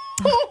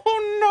no!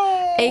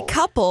 A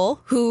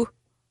couple who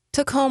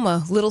took home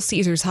a Little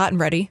Caesars hot and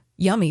ready,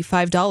 yummy,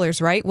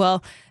 $5, right?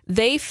 Well,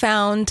 they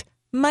found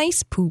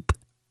mice poop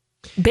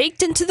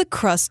baked into the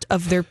crust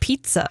of their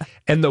pizza.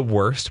 And the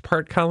worst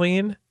part,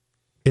 Colleen,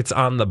 it's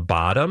on the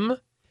bottom,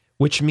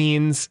 which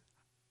means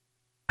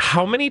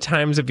how many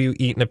times have you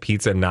eaten a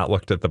pizza and not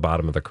looked at the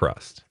bottom of the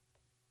crust?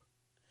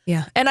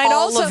 Yeah. And I'd All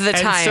also of the And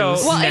times. so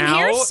Well, and now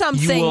here's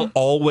something- you will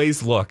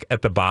always look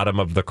at the bottom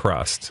of the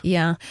crust.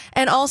 Yeah.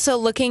 And also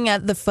looking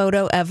at the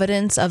photo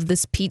evidence of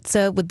this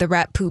pizza with the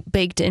rat poop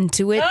baked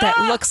into it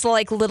that looks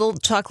like little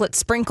chocolate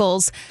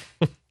sprinkles.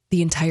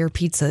 The entire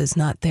pizza is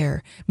not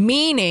there.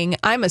 Meaning,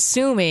 I'm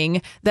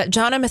assuming that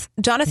Jonathan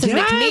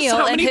McNeil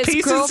how and many his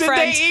pieces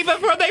girlfriend. did they eat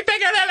before they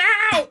figured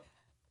it out?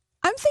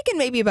 I'm thinking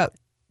maybe about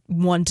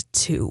 1 to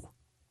 2.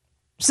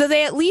 So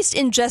they at least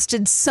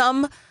ingested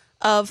some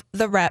of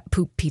the rat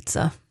poop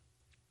pizza.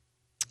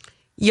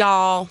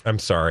 Y'all, I'm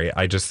sorry.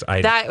 I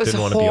that was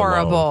didn't want to be alone.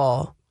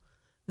 horrible.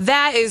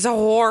 That is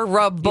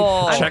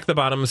horrible. Check the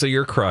bottoms of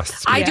your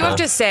crusts. I do people. have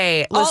to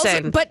say,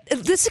 listen. Also, but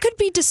this could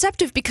be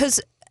deceptive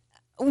because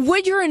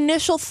would your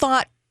initial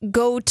thought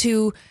go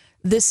to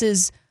this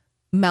is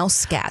mouse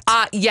scat?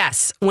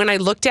 Yes. When I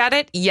looked at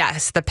it,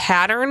 yes. The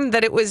pattern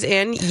that it was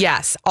in,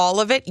 yes. All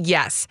of it,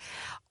 yes.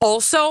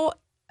 Also,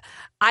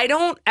 I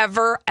don't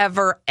ever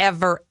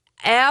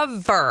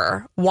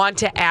want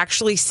to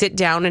actually sit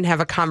down and have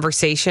a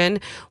conversation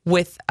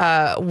with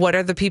what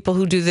are the people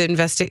who do the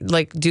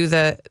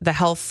the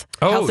health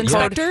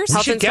inspectors? We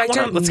Health should get one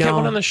inspector? on, let's get No.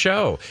 one on the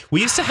show.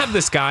 We used to have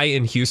this guy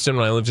in Houston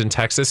when I lived in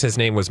Texas. His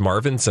name was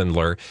Marvin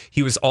Zindler.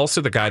 He was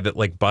also the guy that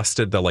like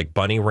busted the like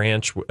bunny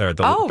ranch or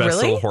the best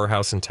really? little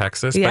whorehouse in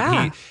Texas. Yeah.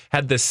 But he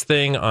had this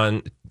thing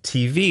on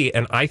TV,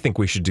 and I think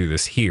we should do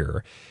this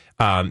here.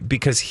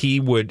 Because he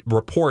would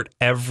report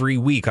every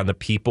week on the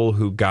people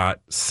who got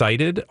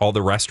cited, all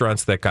the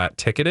restaurants that got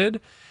ticketed.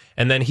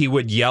 And then he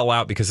would yell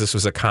out, because this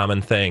was a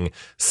common thing,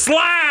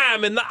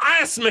 slime in the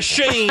ice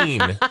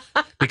machine,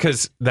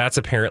 because that's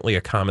apparently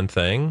a common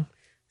thing.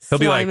 He'll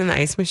be like, Slime in the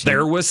ice machine.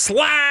 there was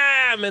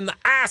slime in the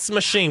ice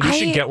machine. We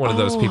should get one of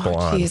those people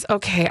on. Geez.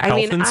 Okay.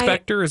 Health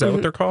inspector, is that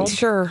what they're called?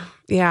 Sure.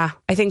 Yeah,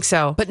 I think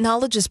so. But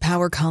knowledge is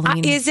power,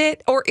 Colleen. Is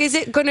it, or is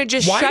it going to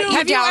just Why shut don't- you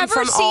Have you down ever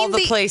from all seen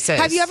the places?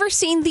 Have you ever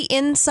seen the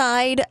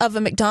inside of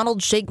a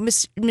McDonald's shake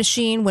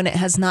machine when it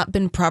has not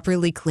been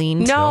properly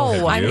cleaned?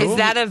 No. have you? Is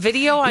that a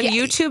video on Yeah.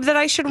 YouTube that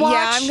I should watch?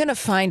 Yeah, I'm going to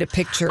find a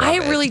picture of I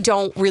it. really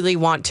don't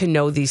want to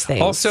know these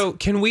things. Also,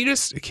 can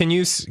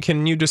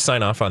you just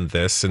sign off on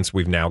this, since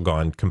we've now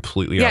gone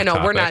completely off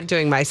we're topic? not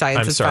doing my science.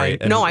 I'm It's sorry. fine.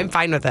 And No, I'm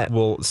fine with it.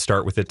 We'll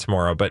start with it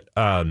tomorrow. But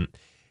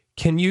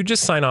can you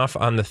just sign off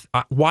on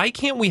the? Why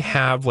can't we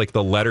have like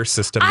the letter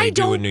system they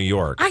do in New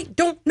York? I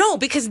don't know,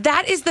 because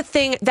that is the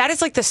thing. That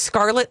is like the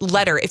scarlet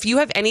letter. If you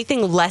have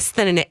anything less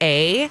than an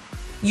A,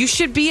 you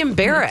should be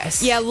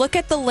embarrassed. Yeah, look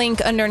at the link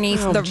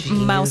underneath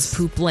mouse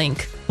poop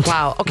link.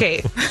 Wow.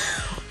 Okay.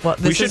 Well,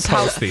 we should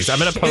post these. I'm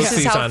going to post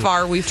these on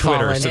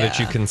Twitter so that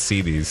you can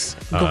see these.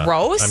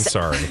 Gross. I'm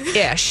sorry.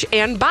 Ish.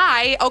 And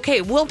bye.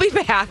 Okay, we'll be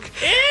back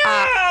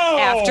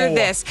after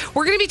this.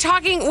 We're going to be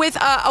talking with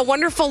a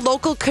wonderful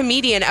local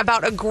comedian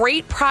about a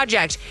great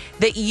project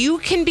that you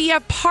can be a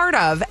part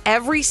of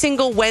every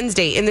single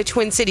Wednesday in the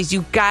Twin Cities.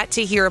 You've got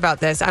to hear about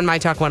this on My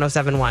Talk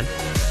 1071.